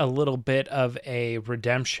got a little bit of a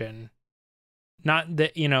redemption. Not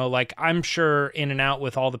that, like, I'm sure in and out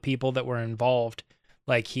with all the people that were involved,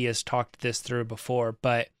 like, he has talked this through before,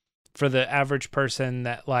 but for the average person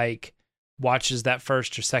that, like, watches that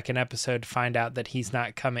first or second episode to find out that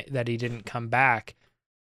that he didn't come back.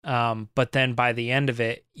 But then by the end of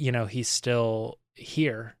it, he's still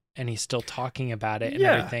here and he's still talking about it and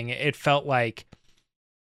everything. It felt like,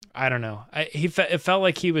 I don't know. It felt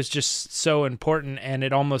like he was just so important, and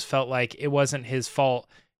it almost felt like it wasn't his fault.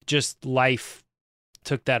 Just life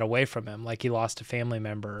took that away from him. Like he lost a family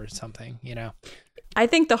member or something, I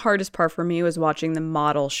think the hardest part for me was watching the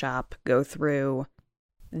model shop go through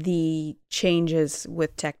the changes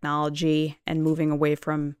with technology and moving away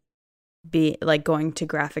from going to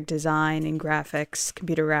graphic design and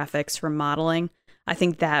computer graphics from modeling. I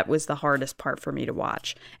think that was the hardest part for me to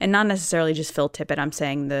watch. And not necessarily just Phil Tippett. I'm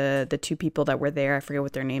saying the two people that were there, I forget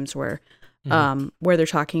what their names were, where they're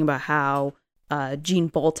talking about how Gene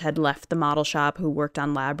Bolt had left the model shop, who worked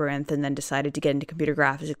on Labyrinth, and then decided to get into computer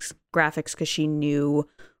graphics because she knew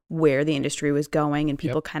where the industry was going, and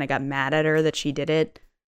people kind of got mad at her that she did it.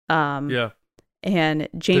 And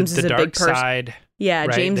James is a big person. Side,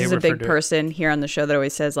 right? James is a big person here on the show that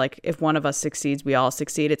always says, like, if one of us succeeds, we all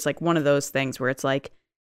succeed. It's like one of those things where it's like,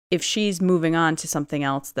 if she's moving on to something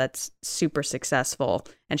else that's super successful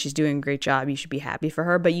and she's doing a great job, you should be happy for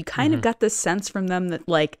her. But you kind of got this sense from them that,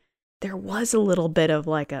 like, there was a little bit of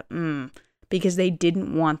like because they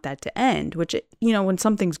didn't want that to end, which, when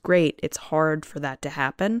something's great, it's hard for that to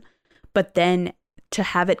happen. But then to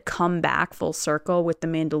have it come back full circle with The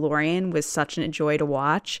Mandalorian was such a joy to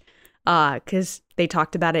watch, because they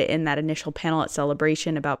talked about it in that initial panel at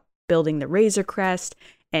Celebration about building the Razor Crest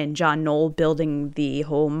and John Knoll building the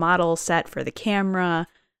whole model set for the camera.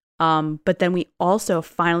 But then we also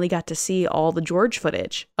finally got to see all the George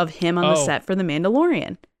footage of him on the set for The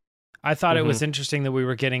Mandalorian. I thought it was interesting that we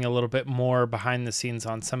were getting a little bit more behind the scenes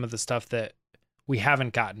on some of the stuff that we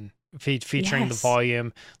haven't gotten. Featuring the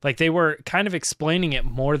volume, like they were kind of explaining it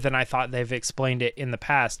more than I thought they've explained it in the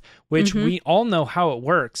past, which we all know how it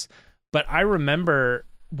works. But I remember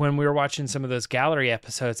when we were watching some of those gallery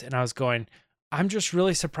episodes and I was going, I'm just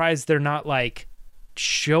really surprised they're not like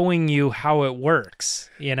showing you how it works,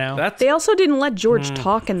 They also didn't let George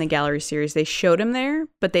talk in the gallery series. They showed him there,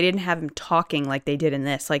 but they didn't have him talking like they did in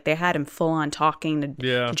this. Like they had him full on talking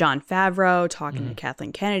to Jon Favreau, talking to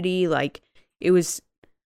Kathleen Kennedy. Like it was,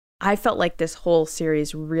 I felt like this whole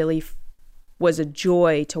series really was a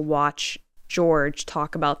joy to watch George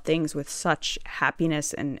talk about things with such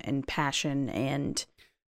happiness and passion. And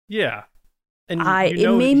and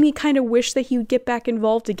it made me kind of wish that he would get back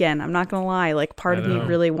involved again. I'm not going to lie. Like part of me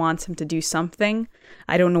really wants him to do something.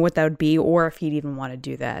 I don't know what that would be, or if he'd even want to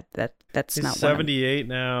do that. That's He's not 78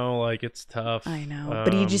 now. Like it's tough. I know.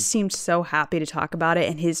 But he just seemed so happy to talk about it.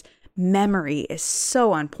 And his memory is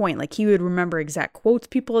so on point. Like he would remember exact quotes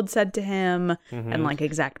people had said to him and like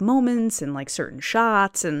exact moments and like certain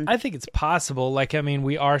shots. And I think it's possible. Like, I mean,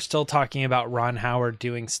 we are still talking about Ron Howard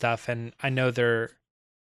doing stuff, and I know they're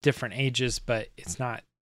different ages, but it's not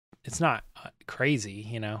crazy,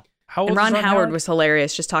 How old and Ron is Howard was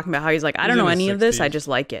hilarious, just talking about how he's like, I don't know any of this, I just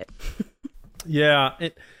like it.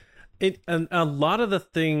 And a lot of the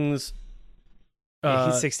things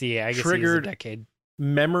he's 68. I guess triggered he's a decade.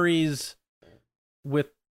 Memories with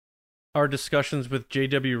our discussions with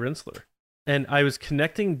J.W. Rinsler, and I was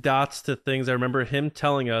connecting dots to things I remember him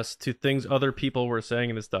telling us, to things other people were saying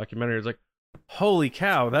in this documentary. It's like, holy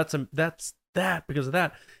cow, that's that because of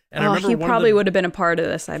that. And I remember he probably would have been a part of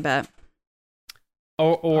this, I bet.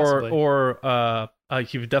 Or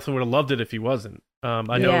he definitely would have loved it if he wasn't.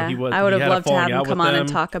 I know he was. I would have loved to have him come on and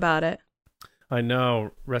talk about it. I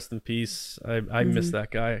know. Rest in peace. I miss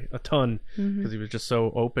that guy a ton because he was just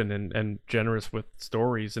so open and generous with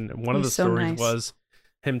stories. And one of the stories was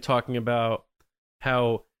him talking about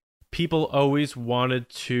how people always wanted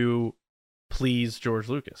to please George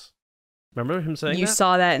Lucas. Remember him saying that? You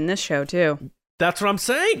saw that in this show too. That's what I'm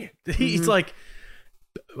saying. He's like,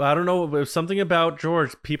 I don't know, it was something about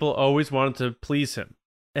George. People always wanted to please him.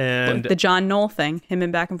 And like the John Knoll thing, him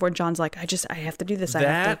and back and forth. John's like, I have to do this. I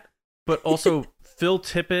have to. But also Phil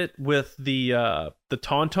Tippett with the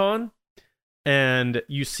Tauntaun. and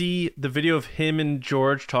you see the video of him and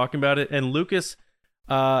George talking about it, and Lucas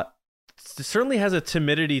certainly has a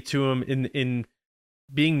timidity to him in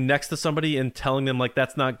being next to somebody and telling them like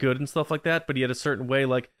that's not good and stuff like that, but he had a certain way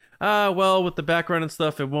like, well, with the background and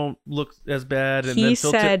stuff, it won't look as bad. And he then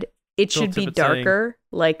said it should be darker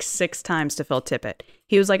like 6 times to Phil Tippett.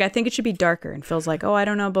 He was like, I think it should be darker. And Phil's like, oh, I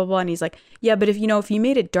don't know, blah, blah. And he's like, yeah, but if you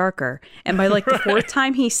made it darker. And by like the 4th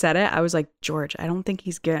time he said it, I was like, George, I don't think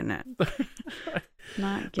he's getting it.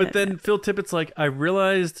 Not getting But then Phil Tippett's like, I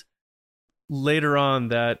realized later on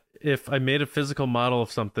that if I made a physical model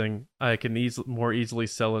of something, I can more easily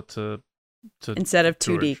sell it to instead of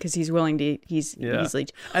George. 2D, because he's willing to easily.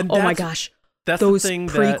 And oh my gosh. That's those the thing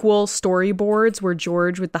prequel storyboards where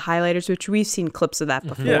George with the highlighters, which we've seen clips of that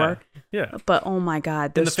before. Yeah. But oh my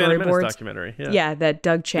God, those in the Phantom Menace storyboards. documentary. Yeah, that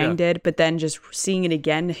Doug Chiang did. But then just seeing it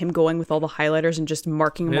again, him going with all the highlighters and just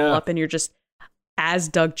marking them all up, and you're just, as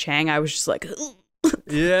Doug Chiang, I was just like,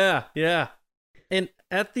 yeah. And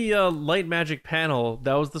at the Light Magic panel,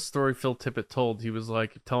 that was the story Phil Tippett told. He was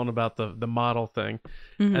like telling about the model thing,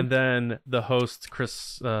 and then the host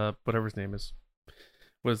Chris, whatever his name is,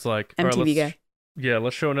 was like, MTV guy. Yeah,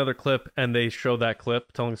 let's show another clip, and they show that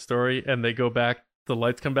clip telling the story, and they go back, the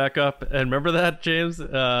lights come back up, and remember that, James?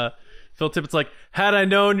 Phil Tippett's like, had I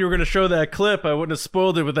known you were going to show that clip, I wouldn't have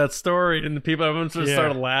spoiled it with that story, and the people, everyone just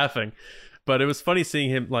started laughing. But it was funny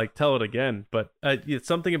seeing him like tell it again. But it's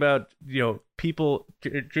something about, people,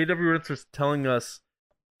 J.W. Ritz was telling us,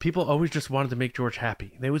 people always just wanted to make George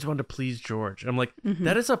happy. They always wanted to please George. And I'm like,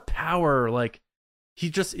 that is a power, like, he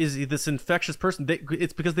just is this infectious person.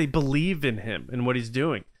 It's because they believe in him and what he's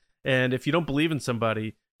doing. And if you don't believe in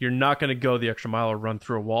somebody, you're not going to go the extra mile or run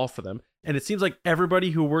through a wall for them. And it seems like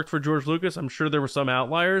everybody who worked for George Lucas, I'm sure there were some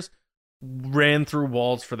outliers, ran through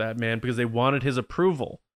walls for that man because they wanted his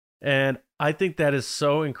approval. And I think that is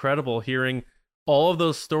so incredible, hearing all of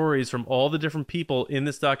those stories from all the different people in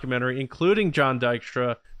this documentary, including John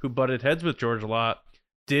Dykstra, who butted heads with George a lot,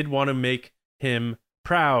 did want to make him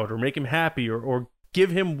proud or make him happy or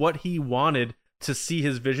give him what he wanted to see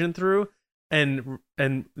his vision through. And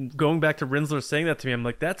going back to Rinsler saying that to me, I'm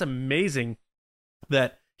like, that's amazing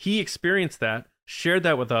that he experienced that, shared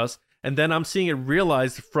that with us, and then I'm seeing it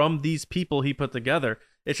realized from these people he put together.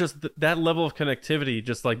 It's just that level of connectivity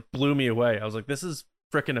just like blew me away. I was like, this is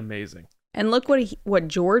freaking amazing. And look what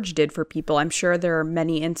George did for people. I'm sure there are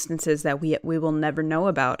many instances that we will never know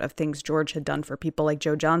about of things George had done for people, like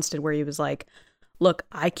Joe Johnston, where he was like, look,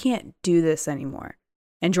 I can't do this anymore.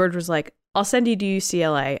 And George was like, I'll send you to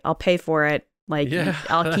UCLA. I'll pay for it. Like,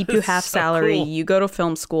 I'll keep you half salary. Cool. You go to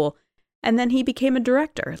film school. And then he became a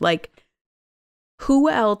director. Like, who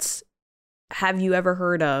else have you ever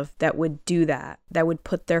heard of that would do that would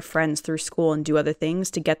put their friends through school and do other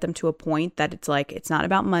things to get them to a point that it's like, it's not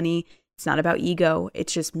about money. It's not about ego.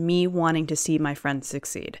 It's just me wanting to see my friends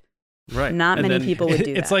succeed. Right. Not and many people would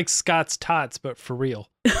do that. It's like Scott's Tots, but for real.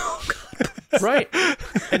 Oh, God. Right.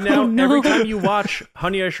 And now every time you watch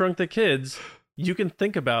Honey, I Shrunk the Kids, you can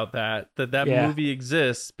think about that movie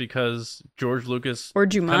exists because George Lucas or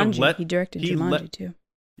Jumanji. He directed Jumanji too.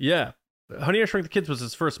 Yeah. Honey, I Shrunk the Kids was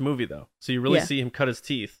his first movie though. So you really see him cut his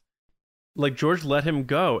teeth. Like George let him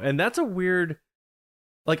go. And that's a weird,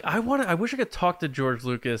 like, I wish I could talk to George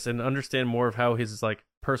Lucas and understand more of how his like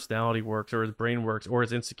personality works or his brain works or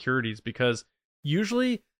his insecurities, because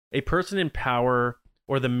usually a person in power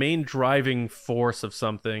or the main driving force of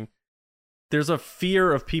something, there's a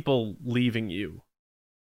fear of people leaving you.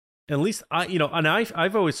 At least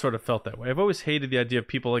I've always sort of felt that way. I've always hated the idea of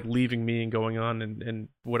people like leaving me and going on and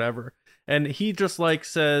whatever. And he just like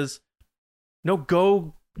says, no,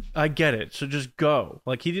 go. I get it. So just go.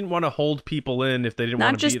 Like he didn't want to hold people in if they didn't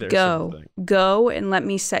want to be there. Not just go and let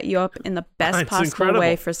me set you up in the best possible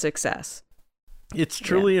way for success. It's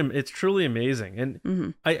truly amazing.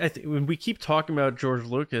 And I think when we keep talking about George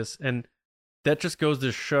Lucas, and that just goes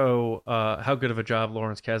to show how good of a job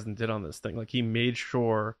Lawrence Kasdan did on this thing. Like he made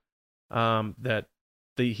sure that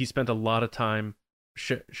he spent a lot of time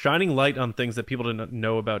shining light on things that people didn't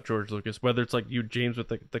know about George Lucas, whether it's like you, James, with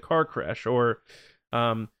the car crash, or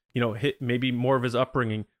maybe more of his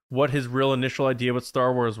upbringing, what his real initial idea with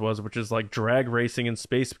Star Wars was, which is like drag racing in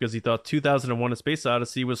space, because he thought 2001: A Space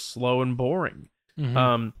Odyssey was slow and boring.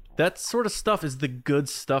 That sort of stuff is the good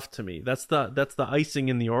stuff to me. That's the icing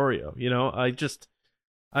in the Oreo.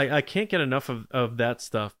 I can't get enough of that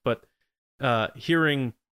stuff. But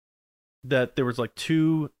hearing that there was like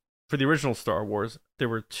two, for the original Star Wars, there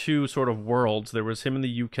were two sort of worlds. There was him in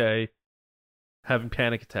the UK having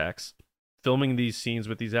panic attacks, filming these scenes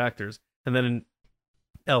with these actors, and then in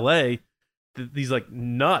LA, these like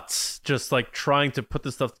nuts just like trying to put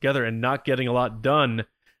this stuff together and not getting a lot done,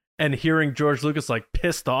 and hearing George Lucas like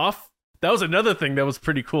pissed off. That was another thing that was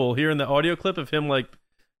pretty cool. Hearing the audio clip of him like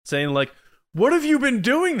saying like, what have you been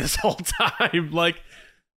doing this whole time? Like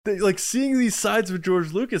seeing these sides of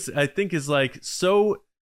George Lucas, I think is like so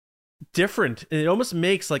different. And it almost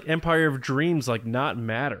makes like Empire of Dreams like not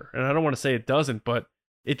matter. And I don't want to say it doesn't, but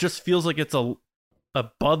it just feels like it's a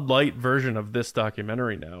Bud Light version of this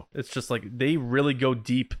documentary now. It's just like they really go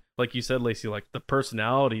deep, like you said, Lacey, like the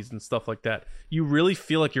personalities and stuff like that. You really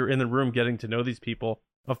feel like you're in the room getting to know these people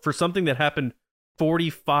for something that happened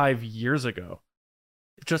 45 years ago.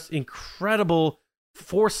 Just incredible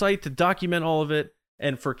foresight to document all of it,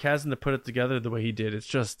 and for Kasdan to put it together the way he did. It's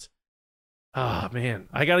just, man,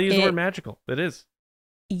 I gotta use the word magical. It is.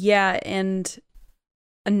 Yeah, and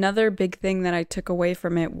another big thing that I took away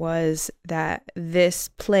from it was that this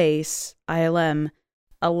place, ILM,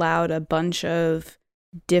 allowed a bunch of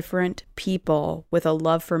different people with a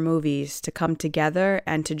love for movies to come together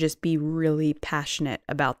and to just be really passionate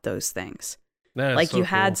about those things. Like so you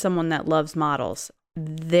had someone that loves models.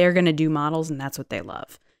 They're going to do models, and that's what they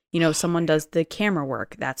love. You know, someone does the camera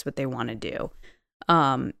work. That's what they want to do.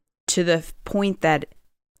 To the point that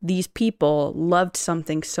these people loved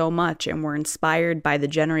something so much and were inspired by the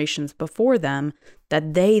generations before them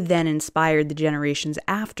that they then inspired the generations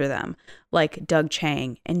after them, like Doug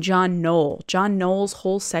Chiang and John Knoll. John Knoll's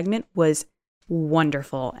whole segment was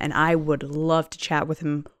wonderful, and I would love to chat with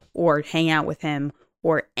him or hang out with him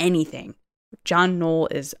or anything. John Knoll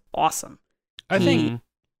is awesome. I think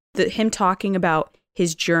him talking about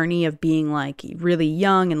his journey of being like really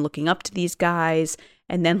young and looking up to these guys,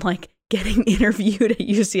 and then like getting interviewed at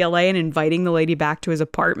UCLA and inviting the lady back to his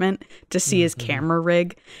apartment to see his camera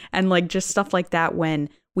rig, and like just stuff like that. When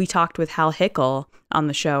we talked with Hal Hickel on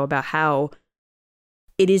the show about how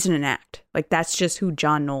it isn't an act, like that's just who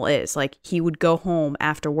John Knoll is. Like he would go home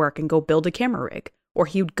after work and go build a camera rig, or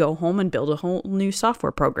he would go home and build a whole new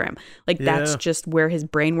software program. Like that's just where his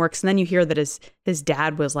brain works. And then you hear that his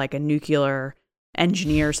dad was like a nuclear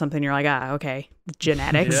engineer or something. You're like, okay,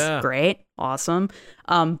 genetics, great, awesome.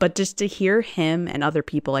 But just to hear him and other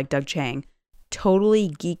people like Doug Chiang totally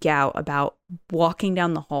geek out about walking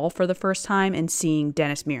down the hall for the first time and seeing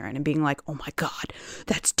Dennis Muren and being like, oh my God,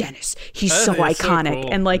 that's Dennis. He's so iconic. So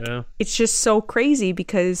cool. And like, it's just so crazy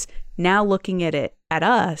because now looking at it at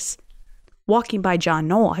us, walking by John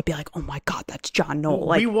Knoll, I'd be like, oh my God, that's John Knoll. Well,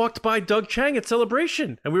 like, we walked by Doug Chiang at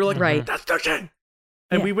Celebration and we were like, right, that's Doug Chiang.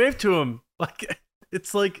 And we waved to him. Like,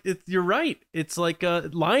 you're right. It's like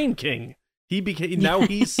Lion King. He became, now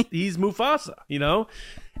he's Mufasa, you know?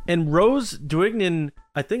 And Rose Duignan,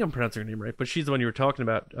 I think I'm pronouncing her name right, but she's the one you were talking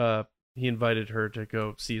about. He invited her to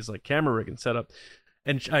go see his like camera rig and setup.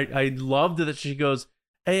 And I loved that she goes,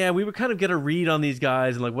 hey, we would kind of get a read on these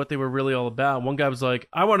guys and like what they were really all about. One guy was like,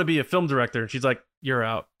 I want to be a film director. And she's like, you're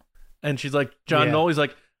out. And she's like, John Knoll, he's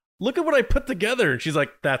like, look at what I put together. And she's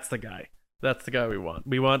like, that's the guy. That's the guy we want.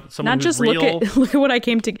 We want someone not who's just real. Look at what I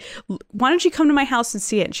came to. Why don't you come to my house and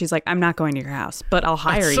see it? And she's like, I'm not going to your house, but I'll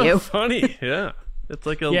hire That's so you. Funny, yeah. It's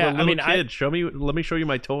like a little kid. Let me show you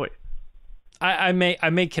my toy. I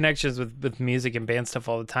make connections with music and band stuff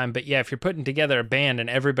all the time, but yeah, if you're putting together a band and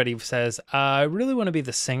everybody says, I really want to be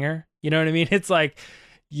the singer, you know what I mean? It's like,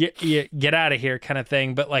 you get out of here kind of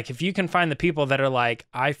thing. But like, if you can find the people that are like,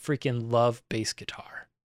 I freaking love bass guitar,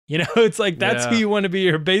 you know, it's like, that's who you want to be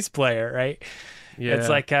your bass player, right? Yeah. It's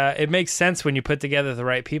like, it makes sense when you put together the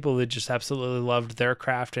right people who just absolutely loved their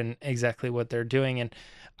craft and exactly what they're doing. And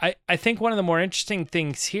I think one of the more interesting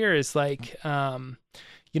things here is like,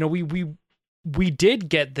 you know, we did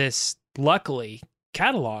get this luckily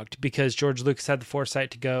cataloged because George Lucas had the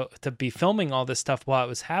foresight to be filming all this stuff while it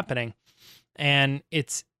was happening. And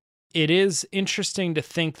it is interesting to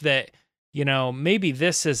think that, you know, maybe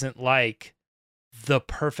this isn't like the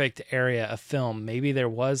perfect area of film. Maybe there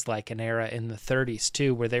was like an era in the 30s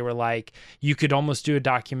too, where they were like, you could almost do a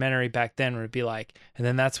documentary back then where it'd be like, and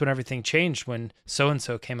then that's when everything changed when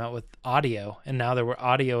so-and-so came out with audio, and now there were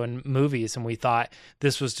audio and movies, and we thought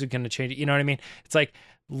this was going to change it. You know what I mean? It's like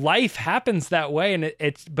life happens that way, and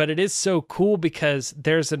but it is so cool because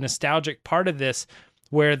there's a nostalgic part of this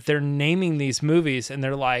where they're naming these movies and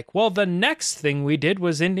they're like, well, the next thing we did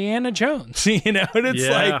was Indiana Jones, you know, and it's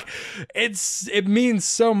like, it means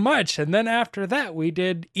so much. And then after that we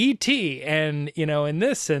did E.T. and, you know, and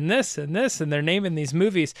this and this and this, and they're naming these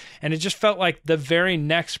movies. And it just felt like the very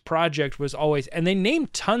next project was always, and they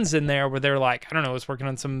named tons in there where they're like, I don't know, I was working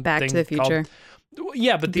on some Back to the Future.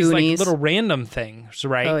 Yeah, but these Goonies. like little random things,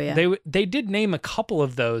 right? Oh, yeah. They did name a couple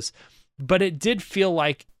of those, but it did feel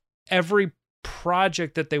like every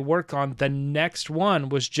project that they work on, the next one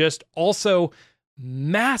was just also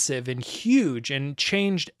massive and huge and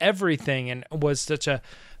changed everything and was such a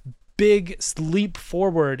big leap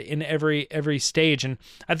forward in every stage. And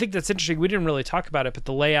I think that's interesting. We didn't really talk about it, but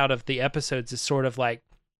the layout of the episodes is sort of like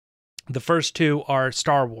the first 2 are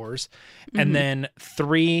Star Wars, and then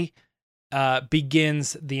 3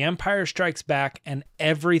 begins The Empire Strikes Back, and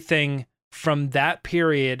everything from that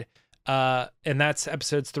period, and that's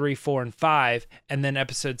episodes 3, 4, and 5, and then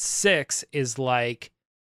episode 6 is like,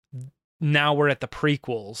 now we're at the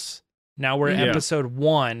prequels. Now we're at episode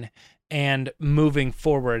 1 and moving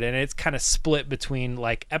forward. And it's kind of split between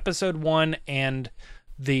like episode 1 and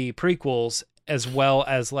the prequels, as well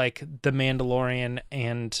as like The Mandalorian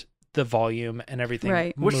and the volume and everything.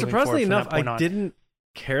 Right. Which surprisingly enough, I didn't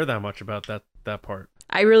care that much about that part.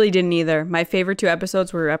 I really didn't either. My favorite 2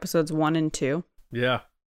 episodes were episodes 1 and 2. Yeah.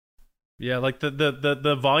 Yeah, like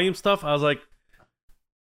the volume stuff, I was like,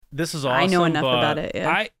 this is awesome. I know enough about it.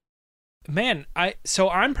 Yeah.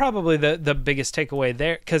 So I'm probably the biggest takeaway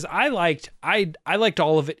there, because I liked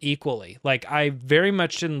all of it equally. Like, I very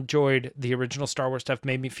much enjoyed the original Star Wars stuff.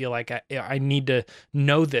 Made me feel like I need to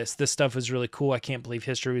know this. This stuff was really cool. I can't believe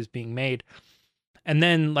history was being made. And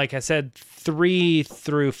then, like I said, 3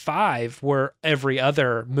 through 5 were every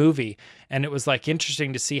other movie, and it was like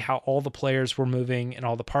interesting to see how all the players were moving and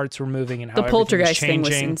all the parts were moving and how the poltergeist everything was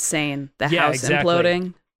thing changing. was insane. The house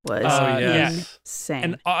imploding was insane.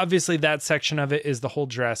 And obviously that section of it is the whole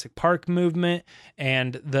Jurassic Park movement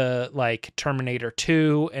and the like Terminator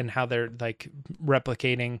 2 and how they're like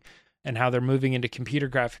replicating and how they're moving into computer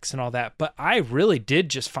graphics and all that. But I really did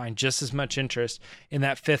just find just as much interest in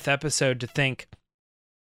that 5th episode to think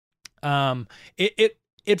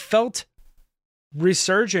it felt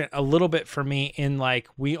resurgent a little bit for me in like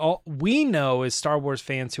we know as Star Wars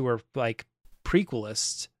fans who are like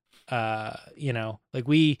prequelists, like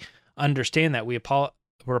we understand that we're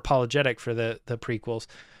apologetic for the prequels,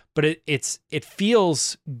 but it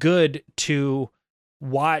feels good to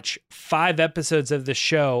watch 5 episodes of the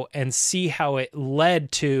show and see how it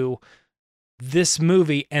led to this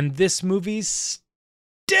movie, and this movie's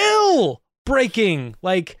still breaking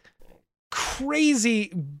like crazy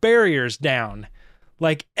barriers down.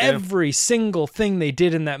 Like every single thing they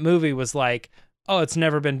did in that movie was like, oh, it's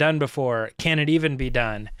never been done before. Can it even be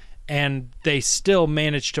done? And they still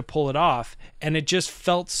managed to pull it off. And it just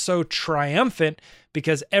felt so triumphant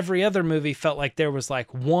because every other movie felt like there was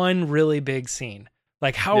like one really big scene.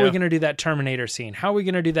 Like, how are we going to do that Terminator scene? How are we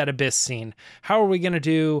going to do that Abyss scene? How are we going to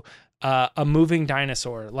do a moving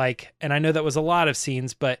dinosaur? Like, and I know that was a lot of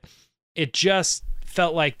scenes, but it just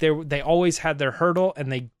felt like they always had their hurdle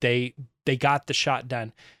and they got the shot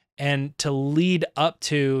done. And to lead up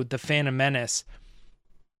to the Phantom Menace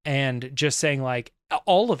and just saying like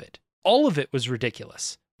all of it was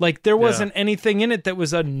ridiculous. Like there wasn't anything in it that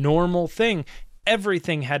was a normal thing.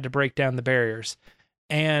 Everything had to break down the barriers.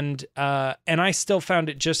 And I still found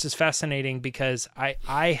it just as fascinating because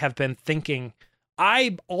I have been thinking,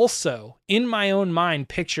 I also in my own mind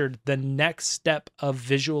pictured the next step of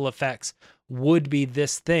visual effects would be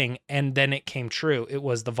this thing, and then it came true. It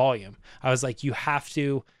was the volume. I was like, you have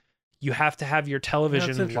to have your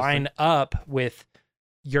television line up with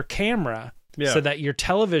your camera so that your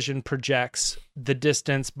television projects the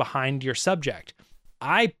distance behind your subject.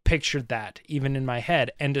 I pictured that even in my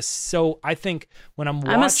head. And so I think when I'm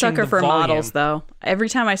watching, I'm a sucker for volume, models though. Every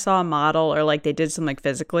time I saw a model or like they did something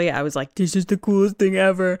physically, I was like, this is the coolest thing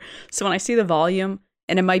ever. So when I see the volume,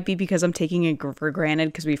 and it might be because I'm taking it for granted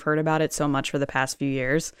because we've heard about it so much for the past few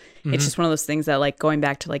years. Mm-hmm. It's just one of those things that like going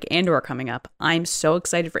back to like Andor coming up, I'm so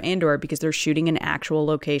excited for Andor because they're shooting in actual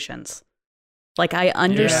locations. Like I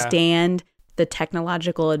understand the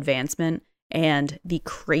technological advancement and the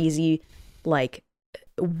crazy like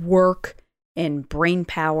work and brain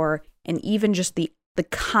power and even just the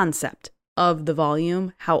concept of the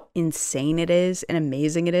volume, how insane it is and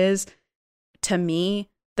amazing it is. To me,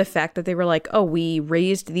 the fact that they were like, oh, we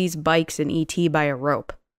raised these bikes in E.T. by a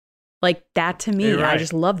rope. Like that to me, I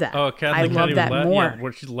just love that. Oh, I love that more. Yeah,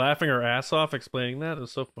 when she's laughing her ass off explaining that, it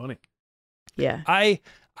was so funny. Yeah.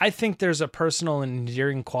 I think there's a personal and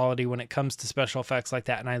endearing quality when it comes to special effects like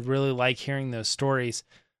that, and I really like hearing those stories.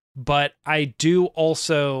 But I do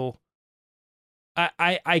also,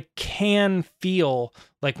 I can feel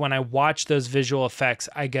like when I watch those visual effects,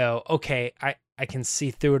 I go, okay, I can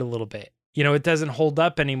see through it a little bit. You know, it doesn't hold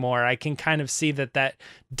up anymore. I can kind of see that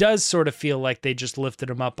does sort of feel like they just lifted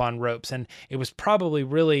them up on ropes. And it was probably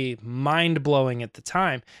really mind-blowing at the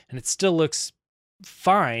time. And it still looks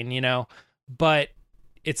fine, you know. But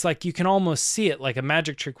it's like you can almost see it like a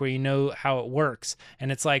magic trick where you know how it works.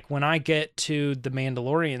 And it's like when I get to the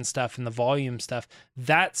Mandalorian stuff and the volume stuff,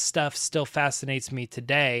 that stuff still fascinates me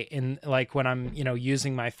today. In like when I'm,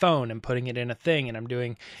 using my phone and putting it in a thing and I'm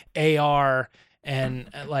doing AR and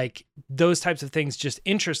like those types of things just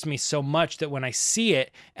interest me so much that when I see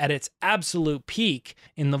it at its absolute peak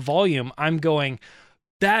in the volume, I'm going,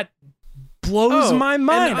 that blows my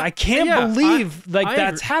mind. I can't believe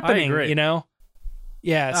that's happening,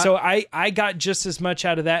 Yeah, so I got just as much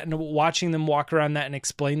out of that and watching them walk around that and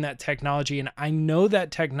explain that technology. And I know that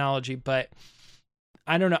technology, but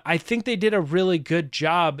I don't know. I think they did a really good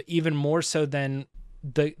job, even more so than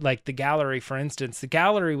the gallery, for instance. The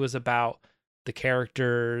gallery was about the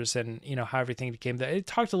characters and, how everything became that. It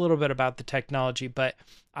talked a little bit about the technology, but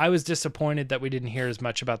I was disappointed that we didn't hear as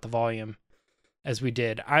much about the volume as we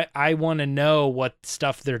did. I want to know what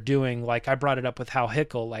stuff they're doing. Like I brought it up with Hal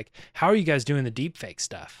Hickel, like, how are you guys doing the deepfake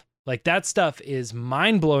stuff? Like that stuff is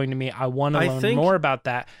mind blowing to me. I want to learn more about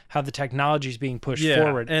that, how the technology is being pushed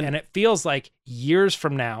forward. And it feels like years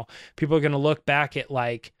from now, people are going to look back at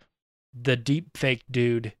like the deepfake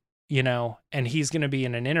dude, and he's going to be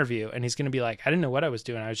in an interview and he's going to be like, I didn't know what I was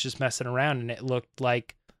doing. I was just messing around and it looked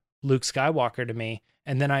like Luke Skywalker to me.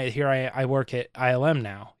 And then I work at ILM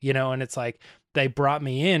now, and it's like, they brought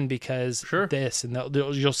me in because this, and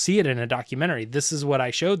you'll see it in a documentary. This is what I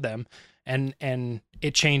showed them, and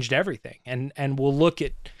it changed everything. And we'll look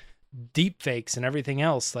at deep fakes and everything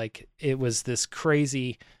else. Like it was this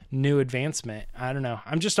crazy new advancement. I don't know.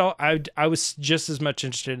 I was just as much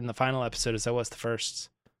interested in the final episode as I was the first.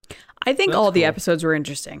 I think all the episodes were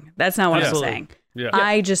interesting. That's not what I'm saying. Yeah.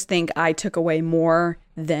 I just think I took away more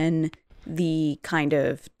than the kind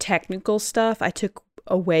of technical stuff. I took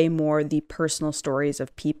away more the personal stories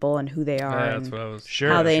of people and who they are and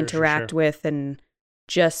how they interact with, and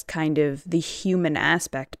just kind of the human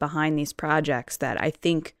aspect behind these projects that I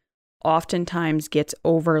think oftentimes gets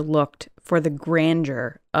overlooked for the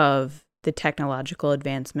grandeur of the technological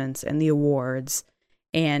advancements and the awards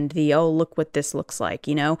and the, oh, look what this looks like,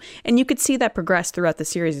 And you could see that progress throughout the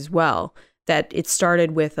series as well, that it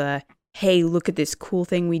started with a, hey, look at this cool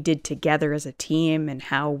thing we did together as a team and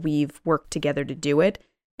how we've worked together to do it.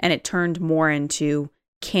 And it turned more into,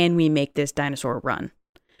 can we make this dinosaur run?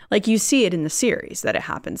 Like you see it in the series that it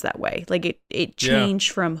happens that way. Like it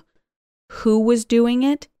changed from who was doing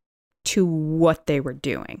it to what they were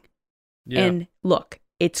doing. Yeah. And look,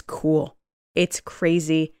 it's cool. It's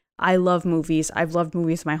crazy. I love movies. I've loved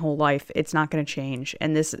movies my whole life. It's not going to change.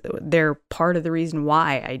 And they're part of the reason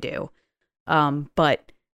why I do.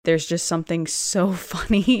 But there's just something so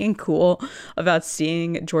funny and cool about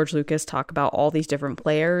seeing George Lucas talk about all these different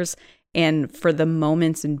players, and for the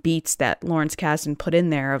moments and beats that Lawrence Kasdan put in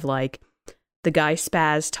there of like the guy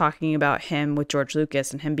Spaz talking about him with George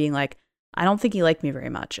Lucas and him being like, I don't think he liked me very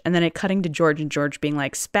much. And then it cutting to George and George being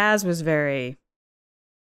like, Spaz was very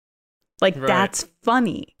like, that's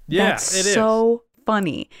funny. Yeah, that's so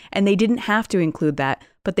funny. And they didn't have to include that,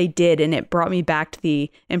 but they did, and it brought me back to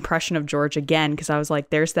the impression of George again, because I was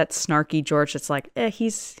like, there's that snarky George that's like,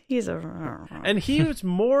 he's a... And he's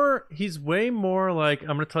way more like, I'm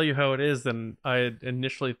going to tell you how it is than I had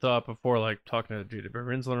initially thought before, like talking to J.D.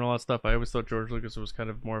 Rinsler and all that stuff. I always thought George Lucas was kind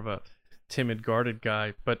of more of a timid, guarded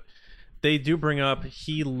guy, but they do bring up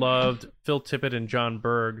he loved Phil Tippett and John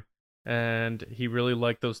Berg, and he really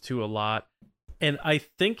liked those two a lot. And I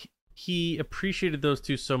think he appreciated those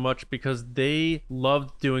two so much because they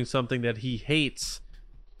loved doing something that he hates,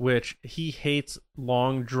 which he hates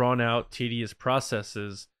long, drawn-out, tedious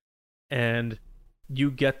processes. And you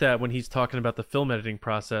get that when he's talking about the film editing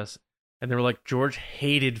process. And they were like, George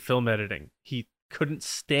hated film editing. He couldn't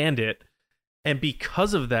stand it. And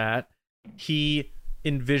because of that, he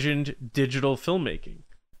envisioned digital filmmaking.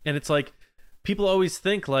 And it's like, people always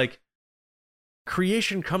think like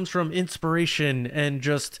creation comes from inspiration and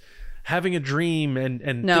just having a dream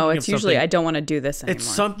and no, it's usually I don't want to do this anymore.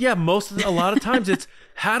 It's a lot of times it's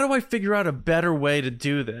how do I figure out a better way to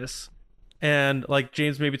do this? And like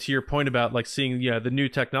James, maybe to your point about like seeing the new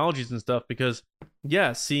technologies and stuff, because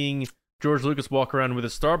seeing George Lucas walk around with a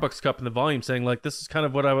Starbucks cup in the volume saying like, this is kind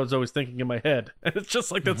of what I was always thinking in my head. And it's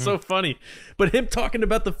just like, that's so funny. But him talking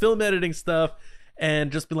about the film editing stuff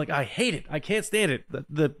and just being like, I hate it. I can't stand it.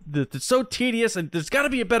 It's so tedious and there's got to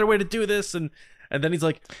be a better way to do this. And then he's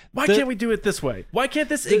like, why can't we do it this way? Why can't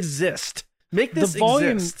this exist? Make this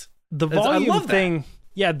exist. The volume thing.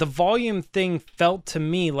 Yeah, the volume thing felt to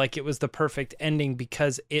me like it was the perfect ending,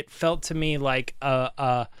 because it felt to me like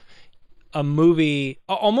a movie,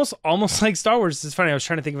 almost like Star Wars. It's funny. I was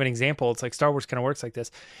trying to think of an example. It's like Star Wars kind of works like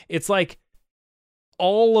this. It's like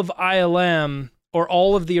all of ILM or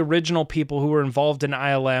all of the original people who were involved in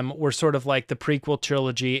ILM were sort of like the prequel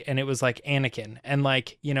trilogy, and it was like Anakin, and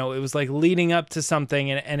like, you know, it was like leading up to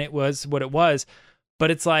something, and it was what it was.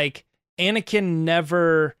 But it's like Anakin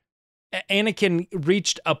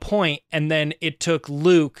reached a point, and then it took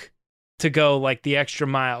Luke to go like the extra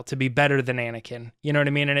mile to be better than Anakin. You know what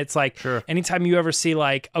I mean? And it's like, sure. Anytime you ever see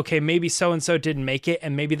like, okay, maybe so-and-so didn't make it,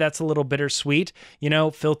 and maybe that's a little bittersweet. You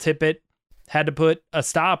know, Phil Tippett had to put a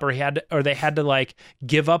stop, or they had to like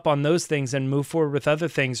give up on those things and move forward with other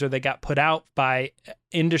things, or they got put out by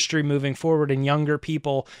industry moving forward and younger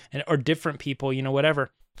people or different people, you know,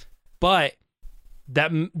 whatever. But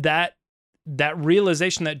that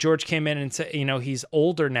realization that George came in and said, you know, he's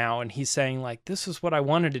older now, and he's saying like, this is what I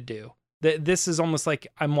wanted to do. This is almost like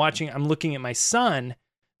I'm looking at my son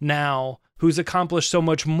now, who's accomplished so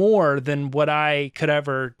much more than what I could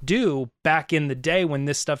ever do back in the day when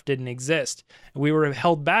this stuff didn't exist. We were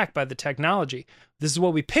held back by the technology. This is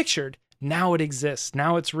what we pictured. Now it exists.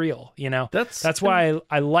 Now it's real. You know, that's why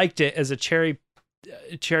I liked it as a cherry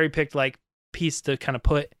picked like piece to kind of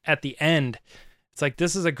put at the end. It's like,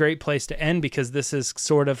 this is a great place to end, because this is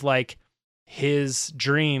sort of like his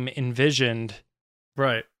dream envisioned.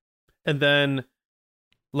 Right. And then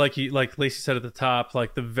like Lacey said at the top,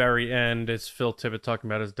 like the very end is Phil Tippett talking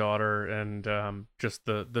about his daughter, and just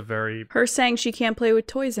the very... Her saying she can't play with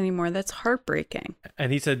toys anymore. That's heartbreaking.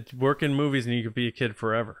 And he said, work in movies and you could be a kid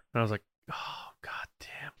forever. And I was like, oh, God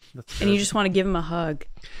damn. That's good. And you just want to give him a hug.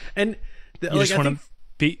 And you just want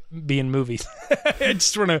to be in movies. I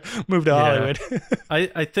just want to move to Hollywood.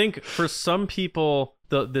 I think for some people,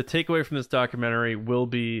 the takeaway from this documentary will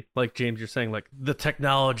be, like James, you're saying, like the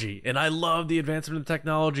technology. And I love the advancement of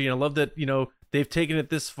technology. And I love that, you know, they've taken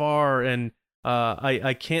it this far. And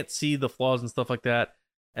I can't see the flaws and stuff like that.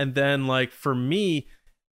 And then, like, for me,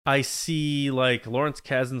 I see, like, Lawrence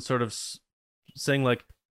Kasdan sort of saying, like,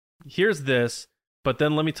 here's this, but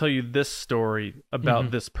then let me tell you this story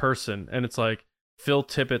about this person. And it's like Phil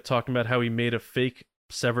Tippett talking about how he made a fake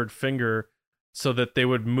severed finger so that they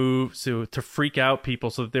would move, to freak out people,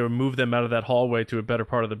 so that they would move them out of that hallway to a better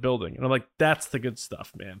part of the building. And I'm like, that's the good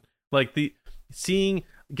stuff, man. Like I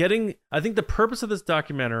think the purpose of this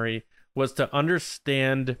documentary was to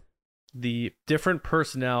understand the different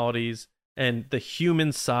personalities and the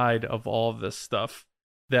human side of all of this stuff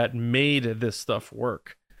that made this stuff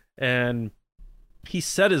work. And he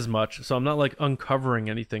said as much, so I'm not like uncovering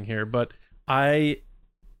anything here, but I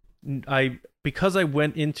because I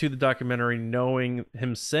went into the documentary knowing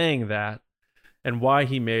him saying that and why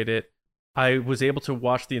he made it, I was able to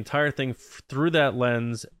watch the entire thing through that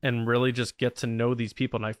lens and really just get to know these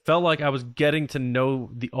people. And I felt like I was getting to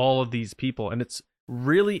know all of these people. And it's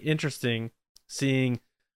really interesting seeing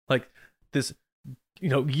like this, you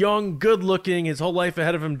know, young, good looking, his whole life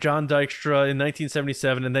ahead of him, John Dykstra in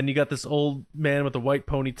 1977. And then you got this old man with a white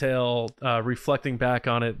ponytail reflecting back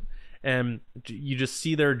on it. And you just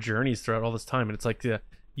see their journeys throughout all this time. And it's like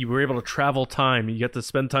you were able to travel time. You get to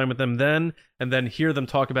spend time with them then, and then hear them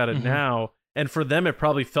talk about it now. And for them, it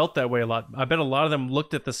probably felt that way a lot. I bet a lot of them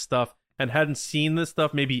looked at this stuff and hadn't seen this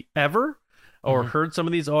stuff maybe ever, or heard some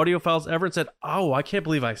of these audio files ever, and said, oh, I can't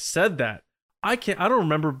believe I said that. I don't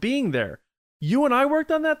remember being there. You and I worked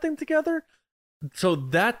on that thing together. So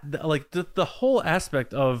that, like, the whole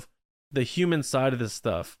aspect of the human side of this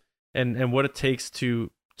stuff and what it takes to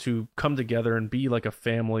come together and be like a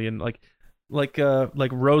family, and like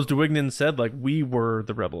Rose DeWignan said, like, we were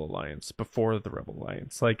the Rebel Alliance before the Rebel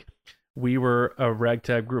Alliance. Like, we were a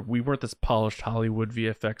ragtag group. We weren't this polished Hollywood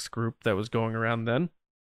VFX group that was going around then.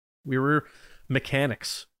 We were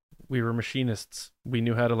mechanics. We were machinists. We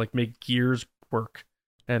knew how to like make gears work,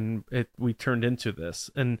 and we turned into this.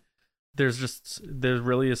 And there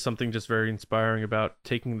really is something just very inspiring about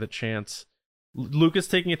taking the chance. Lucas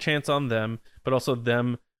taking a chance on them, but also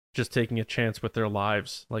them just taking a chance with their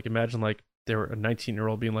lives. Like, imagine like they were a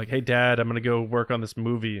 19-year-old being like, hey dad, I'm gonna go work on this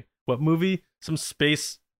movie. What movie? Some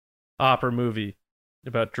space opera movie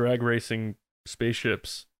about drag racing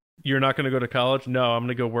spaceships. You're not gonna go to college? No, I'm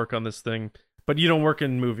gonna go work on this thing. But you don't work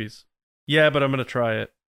in movies. Yeah, but I'm gonna try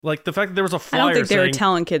it. Like, the fact that there was a flyer, I don't think they were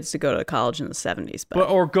telling kids to go to college in the 70s, but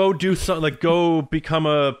or go do something, like go become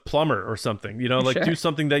a plumber or something, you know, like do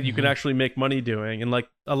something that you can actually make money doing. And like,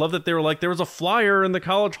 I love that they were like, there was a flyer in the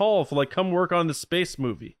college hall for like, come work on the space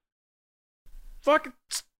movie. Fuck,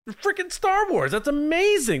 freaking Star Wars. That's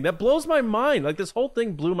amazing. That blows my mind. Like, this whole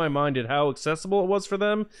thing blew my mind at how accessible it was for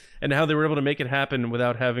them and how they were able to make it happen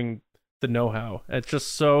without having the know-how. It's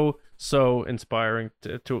just so inspiring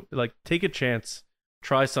to like take a chance.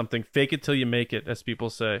 Try something, fake it till you make it, as people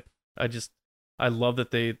say. I love that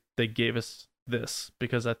they gave us this,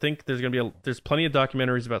 because I think there's going to be there's plenty of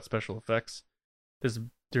documentaries about special effects.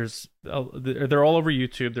 They're all over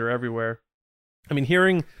YouTube. They're everywhere. I mean,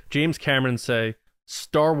 hearing James Cameron say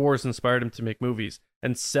Star Wars inspired him to make movies,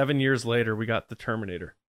 and 7 years later we got The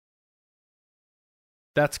Terminator.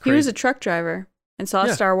 That's crazy. He was a truck driver and saw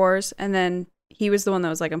Star Wars, and then he was the one that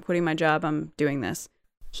was like, I'm quitting my job, I'm doing this.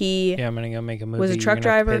 I'm gonna go make a movie. Was a truck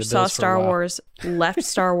driver, saw Star Wars, left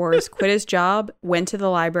Star Wars, quit his job, went to the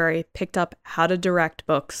library, picked up how to direct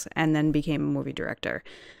books, and then became a movie director.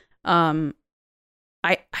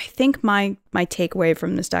 I think my takeaway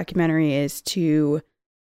from this documentary is to,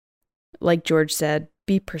 like George said,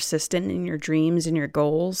 be persistent in your dreams and your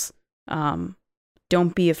goals.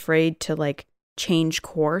 Don't be afraid to like change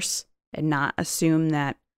course and not assume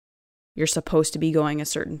that you're supposed to be going a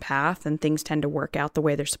certain path, and things tend to work out the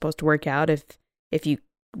way they're supposed to work out. If you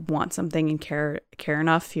want something and care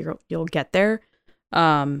enough, you'll get there.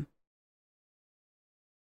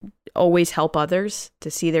 Always help others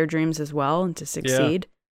to see their dreams as well and to succeed.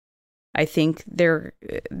 Yeah. I think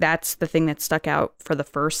that's the thing that stuck out for the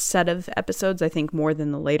first set of episodes, I think more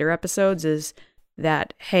than the later episodes, is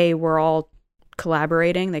that, hey, we're all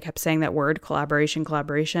collaborating. They kept saying that word,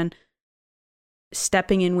 collaboration.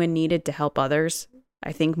 Stepping in when needed to help others.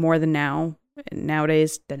 I think more than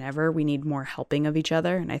nowadays than ever, we need more helping of each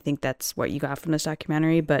other. And I think that's what you got from this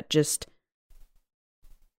documentary, but just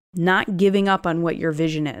not giving up on what your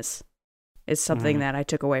vision is something that I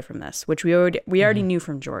took away from this, which we already knew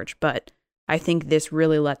from George, but I think this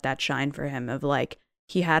really let that shine for him of like,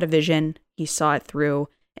 he had a vision, he saw it through,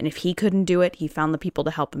 and if he couldn't do it, he found the people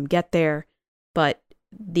to help him get there. But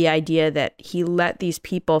the idea that he let these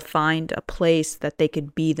people find a place that they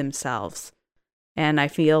could be themselves. And I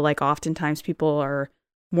feel like oftentimes people are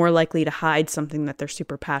more likely to hide something that they're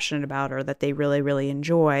super passionate about or that they really, really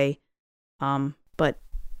enjoy. But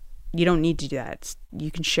you don't need to do that.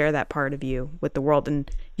 You can share that part of you with the world. And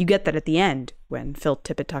you get that at the end when Phil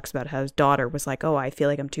Tippett talks about how his daughter was like, oh, I feel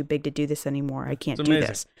like I'm too big to do this anymore. I can't do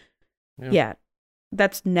this. Yeah.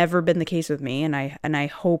 That's never been the case with me. And I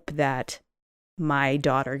hope that my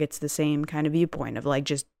daughter gets the same kind of viewpoint of like,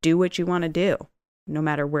 just do what you want to do, no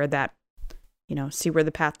matter where that, see where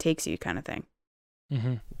the path takes you kind of thing.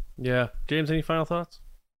 Mm-hmm. Yeah. James, any final thoughts?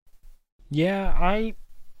 Yeah, I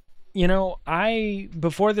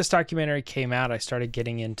before this documentary came out, I started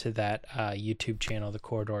getting into that YouTube channel, The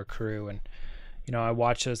Corridor Crew. And, I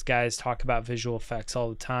watch those guys talk about visual effects all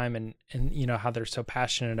the time and how they're so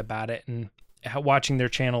passionate about it. And watching their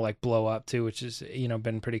channel like blow up too, which is,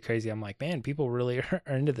 been pretty crazy. I'm like, man, people really are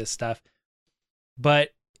into this stuff.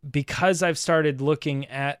 But because I've started looking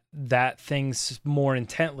at that things more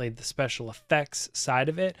intently, the special effects side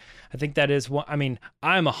of it, I think that is one. I mean,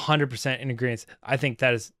 I'm 100% in agreement. I think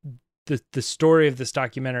that is the story of this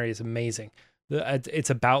documentary is amazing. It's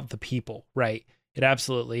about the people, right? It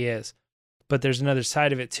absolutely is. But there's another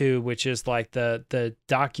side of it too, which is like the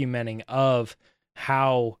documenting of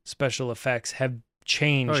how special effects have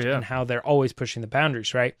changed and how they're always pushing the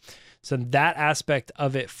boundaries, right? So that aspect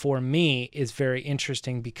of it for me is very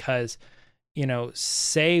interesting because,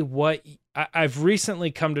 I've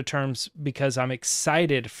recently come to terms because I'm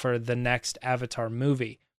excited for the next Avatar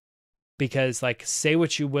movie. Because like, say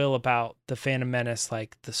what you will about the Phantom Menace,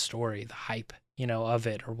 like the story, the hype, of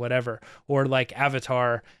it or whatever, or like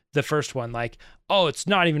Avatar, the first one, like, oh, it's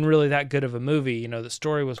not even really that good of a movie. The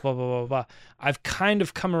story was blah, blah, blah, blah. I've kind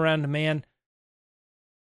of come around to, man,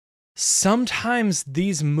 sometimes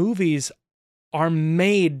these movies are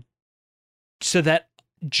made so that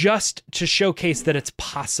just to showcase that it's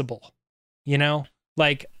possible,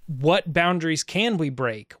 like what boundaries can we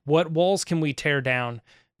break? What walls can we tear down?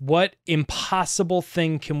 What impossible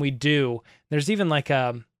thing can we do? There's even like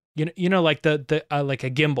like the like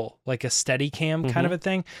a gimbal, like a steady cam kind of a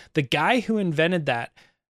thing. The guy who invented that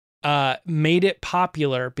made it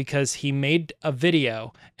popular because he made a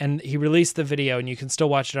video and he released the video and you can still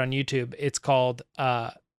watch it on YouTube. It's called,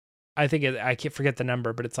 I can't forget the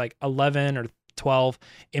number, but it's like 11 or 12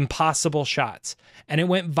 impossible shots. And it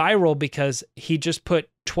went viral because he just put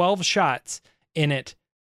 12 shots in it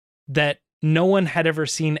that no one had ever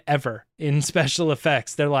seen ever in special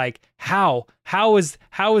effects. They're like, how is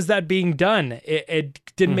that being done? It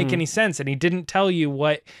didn't make any sense. And he didn't tell you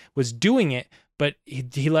what was doing it, but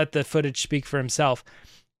he let the footage speak for himself.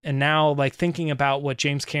 And now, like, thinking about what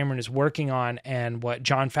James Cameron is working on and what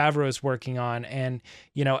Jon Favreau is working on and,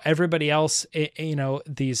 everybody else,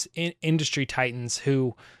 these industry titans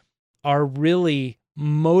who are really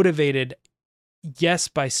motivated, yes,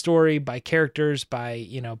 by story, by characters, by,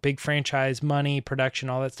 big franchise, money, production,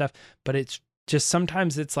 all that stuff. But it's just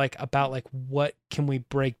sometimes it's like about like, what can we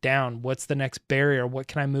break down? What's the next barrier? What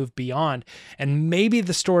can I move beyond? And maybe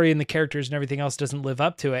the story and the characters and everything else doesn't live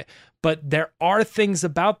up to it, but there are things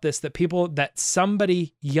about this that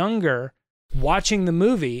somebody younger watching the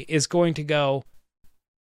movie is going to go,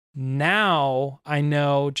 now I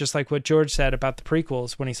know, just like what George said about the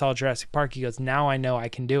prequels when he saw Jurassic Park, he goes, now I know I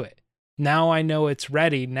can do it. Now I know it's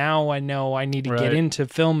ready. Now I know I need to get into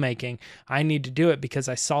filmmaking. I need to do it because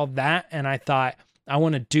I saw that and I thought, I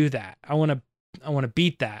want to do that. I want to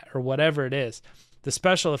beat that, or whatever it is. The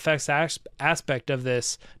special effects aspect of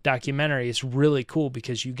this documentary is really cool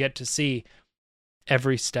because you get to see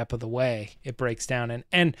every step of the way it breaks down.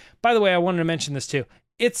 And by the way, I wanted to mention this too.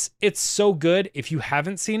 It's so good, if you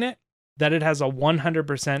haven't seen it, that it has a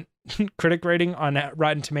 100% critic rating on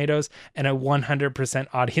Rotten Tomatoes and a 100%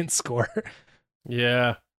 audience score.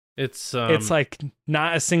 Yeah, it's like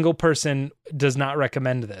not a single person does not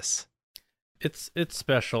recommend this. It's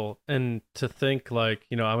special, and to think like,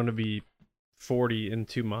 I'm going to be 40 in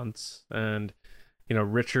 2 months, and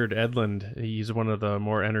Richard Edlund, he's one of the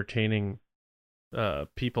more entertaining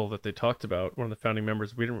people that they talked about, one of the founding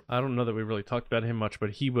members. I don't know that we really talked about him much,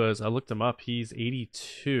 but I looked him up. He's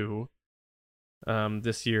 82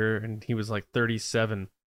 this year, and he was like 37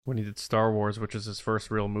 when he did Star Wars, which is his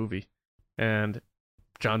first real movie. And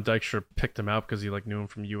John Dykstra picked him out because he like knew him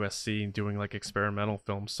from USC and doing like experimental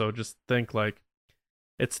films. So just think like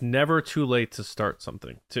it's never too late to start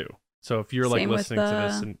something too. So if you're like listening to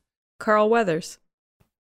this, and Carl Weathers,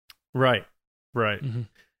 right. Mm-hmm.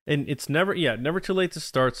 And it's never too late to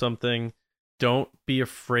start something. Don't be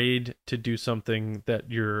afraid to do something that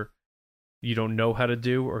you don't know how to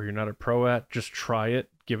do or you're not a pro at. Just try it,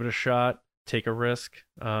 give it a shot, take a risk,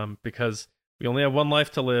 because we only have one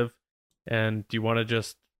life to live. And do you want to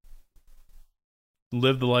just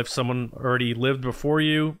live the life someone already lived before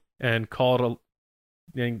you and call it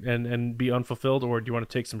and be unfulfilled, or do you want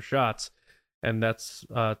to take some shots? And that's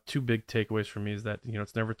two big takeaways for me, is that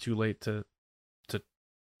it's never too late to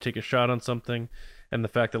take a shot on something. And the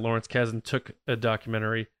fact that Lawrence Kasdan took a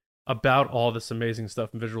documentary about all this amazing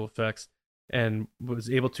stuff in visual effects and was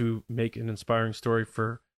able to make an inspiring story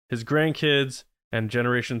for his grandkids and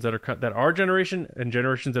generations that are our generation and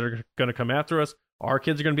generations that are going to come after us. Our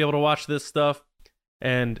kids are going to be able to watch this stuff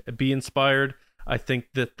and be inspired. I think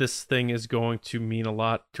that this thing is going to mean a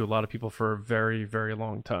lot to a lot of people for a very, very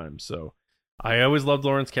long time. So I always loved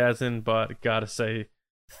Lawrence Kasdan, but gotta say,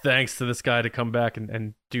 thanks to this guy to come back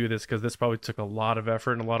and do this, because this probably took a lot of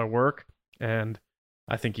effort and a lot of work, and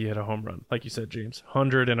I think he hit a home run. Like you said, James,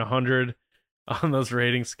 100 and 100 on those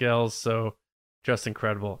rating scales, so just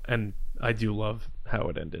incredible. And I do love how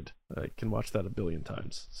it ended. I can watch that a billion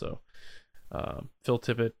times. So Phil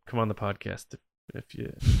Tippett, come on the podcast if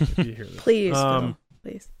you hear this. Please, Phil,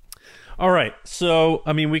 please. All right, so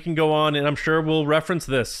I mean, we can go on, and I'm sure we'll reference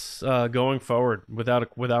this going forward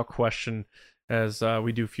without question, as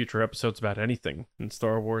we do future episodes about anything in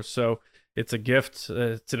Star Wars. So it's a gift.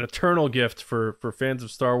 It's an eternal gift for fans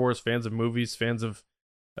of Star Wars, fans of movies, fans of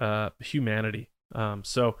humanity.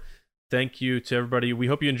 So thank you to everybody. We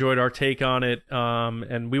hope you enjoyed our take on it.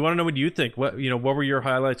 And we want to know what you think. What were your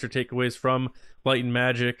highlights or takeaways from Light and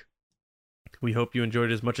Magic? We hope you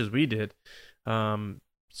enjoyed it as much as we did.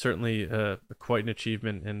 Certainly quite an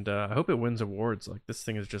achievement, and I hope it wins awards. Like, this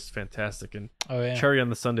thing is just fantastic, and cherry on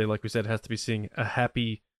the sundae, like we said, has to be seeing a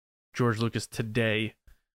happy George Lucas today,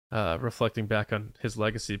 reflecting back on his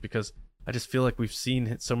legacy, because I just feel like we've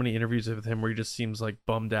seen so many interviews with him where he just seems like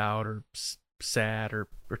bummed out or sad or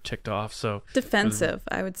ticked off. So defensive,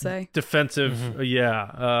 I would say. Defensive, mm-hmm.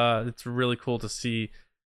 Yeah. It's really cool to see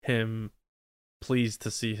him pleased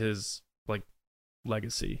to see his like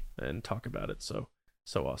legacy and talk about it. So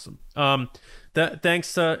awesome.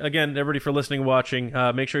 Thanks again, everybody, for listening and watching.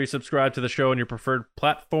 Make sure you subscribe to the show on your preferred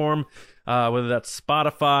platform, whether that's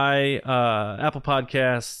Spotify, Apple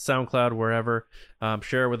Podcasts, SoundCloud, wherever.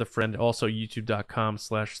 Share it with a friend. Also,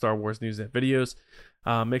 youtube.com/Star Wars Newsnet videos.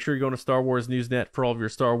 Make sure you go to Star Wars Newsnet for all of your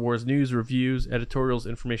Star Wars news, reviews, editorials,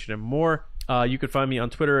 information, and more. You can find me on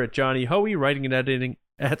Twitter at Johnny Hoey, writing and editing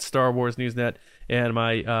at Star Wars Newsnet, and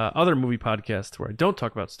my other movie podcast where I don't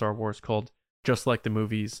talk about Star Wars, called Just Like the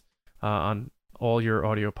Movies, on all your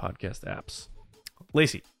audio podcast apps.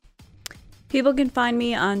 Lacey. People can find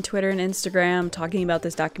me on Twitter and Instagram talking about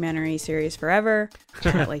this documentary series forever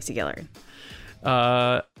at Lacey Gillard.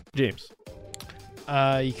 James.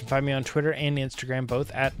 You can find me on Twitter and Instagram,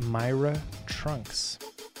 both at Myra Trunks.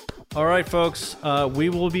 All right, folks. We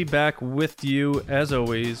will be back with you, as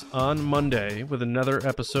always, on Monday with another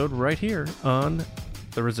episode right here on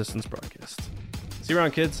the Resistance Broadcast. See you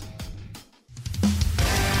around, kids.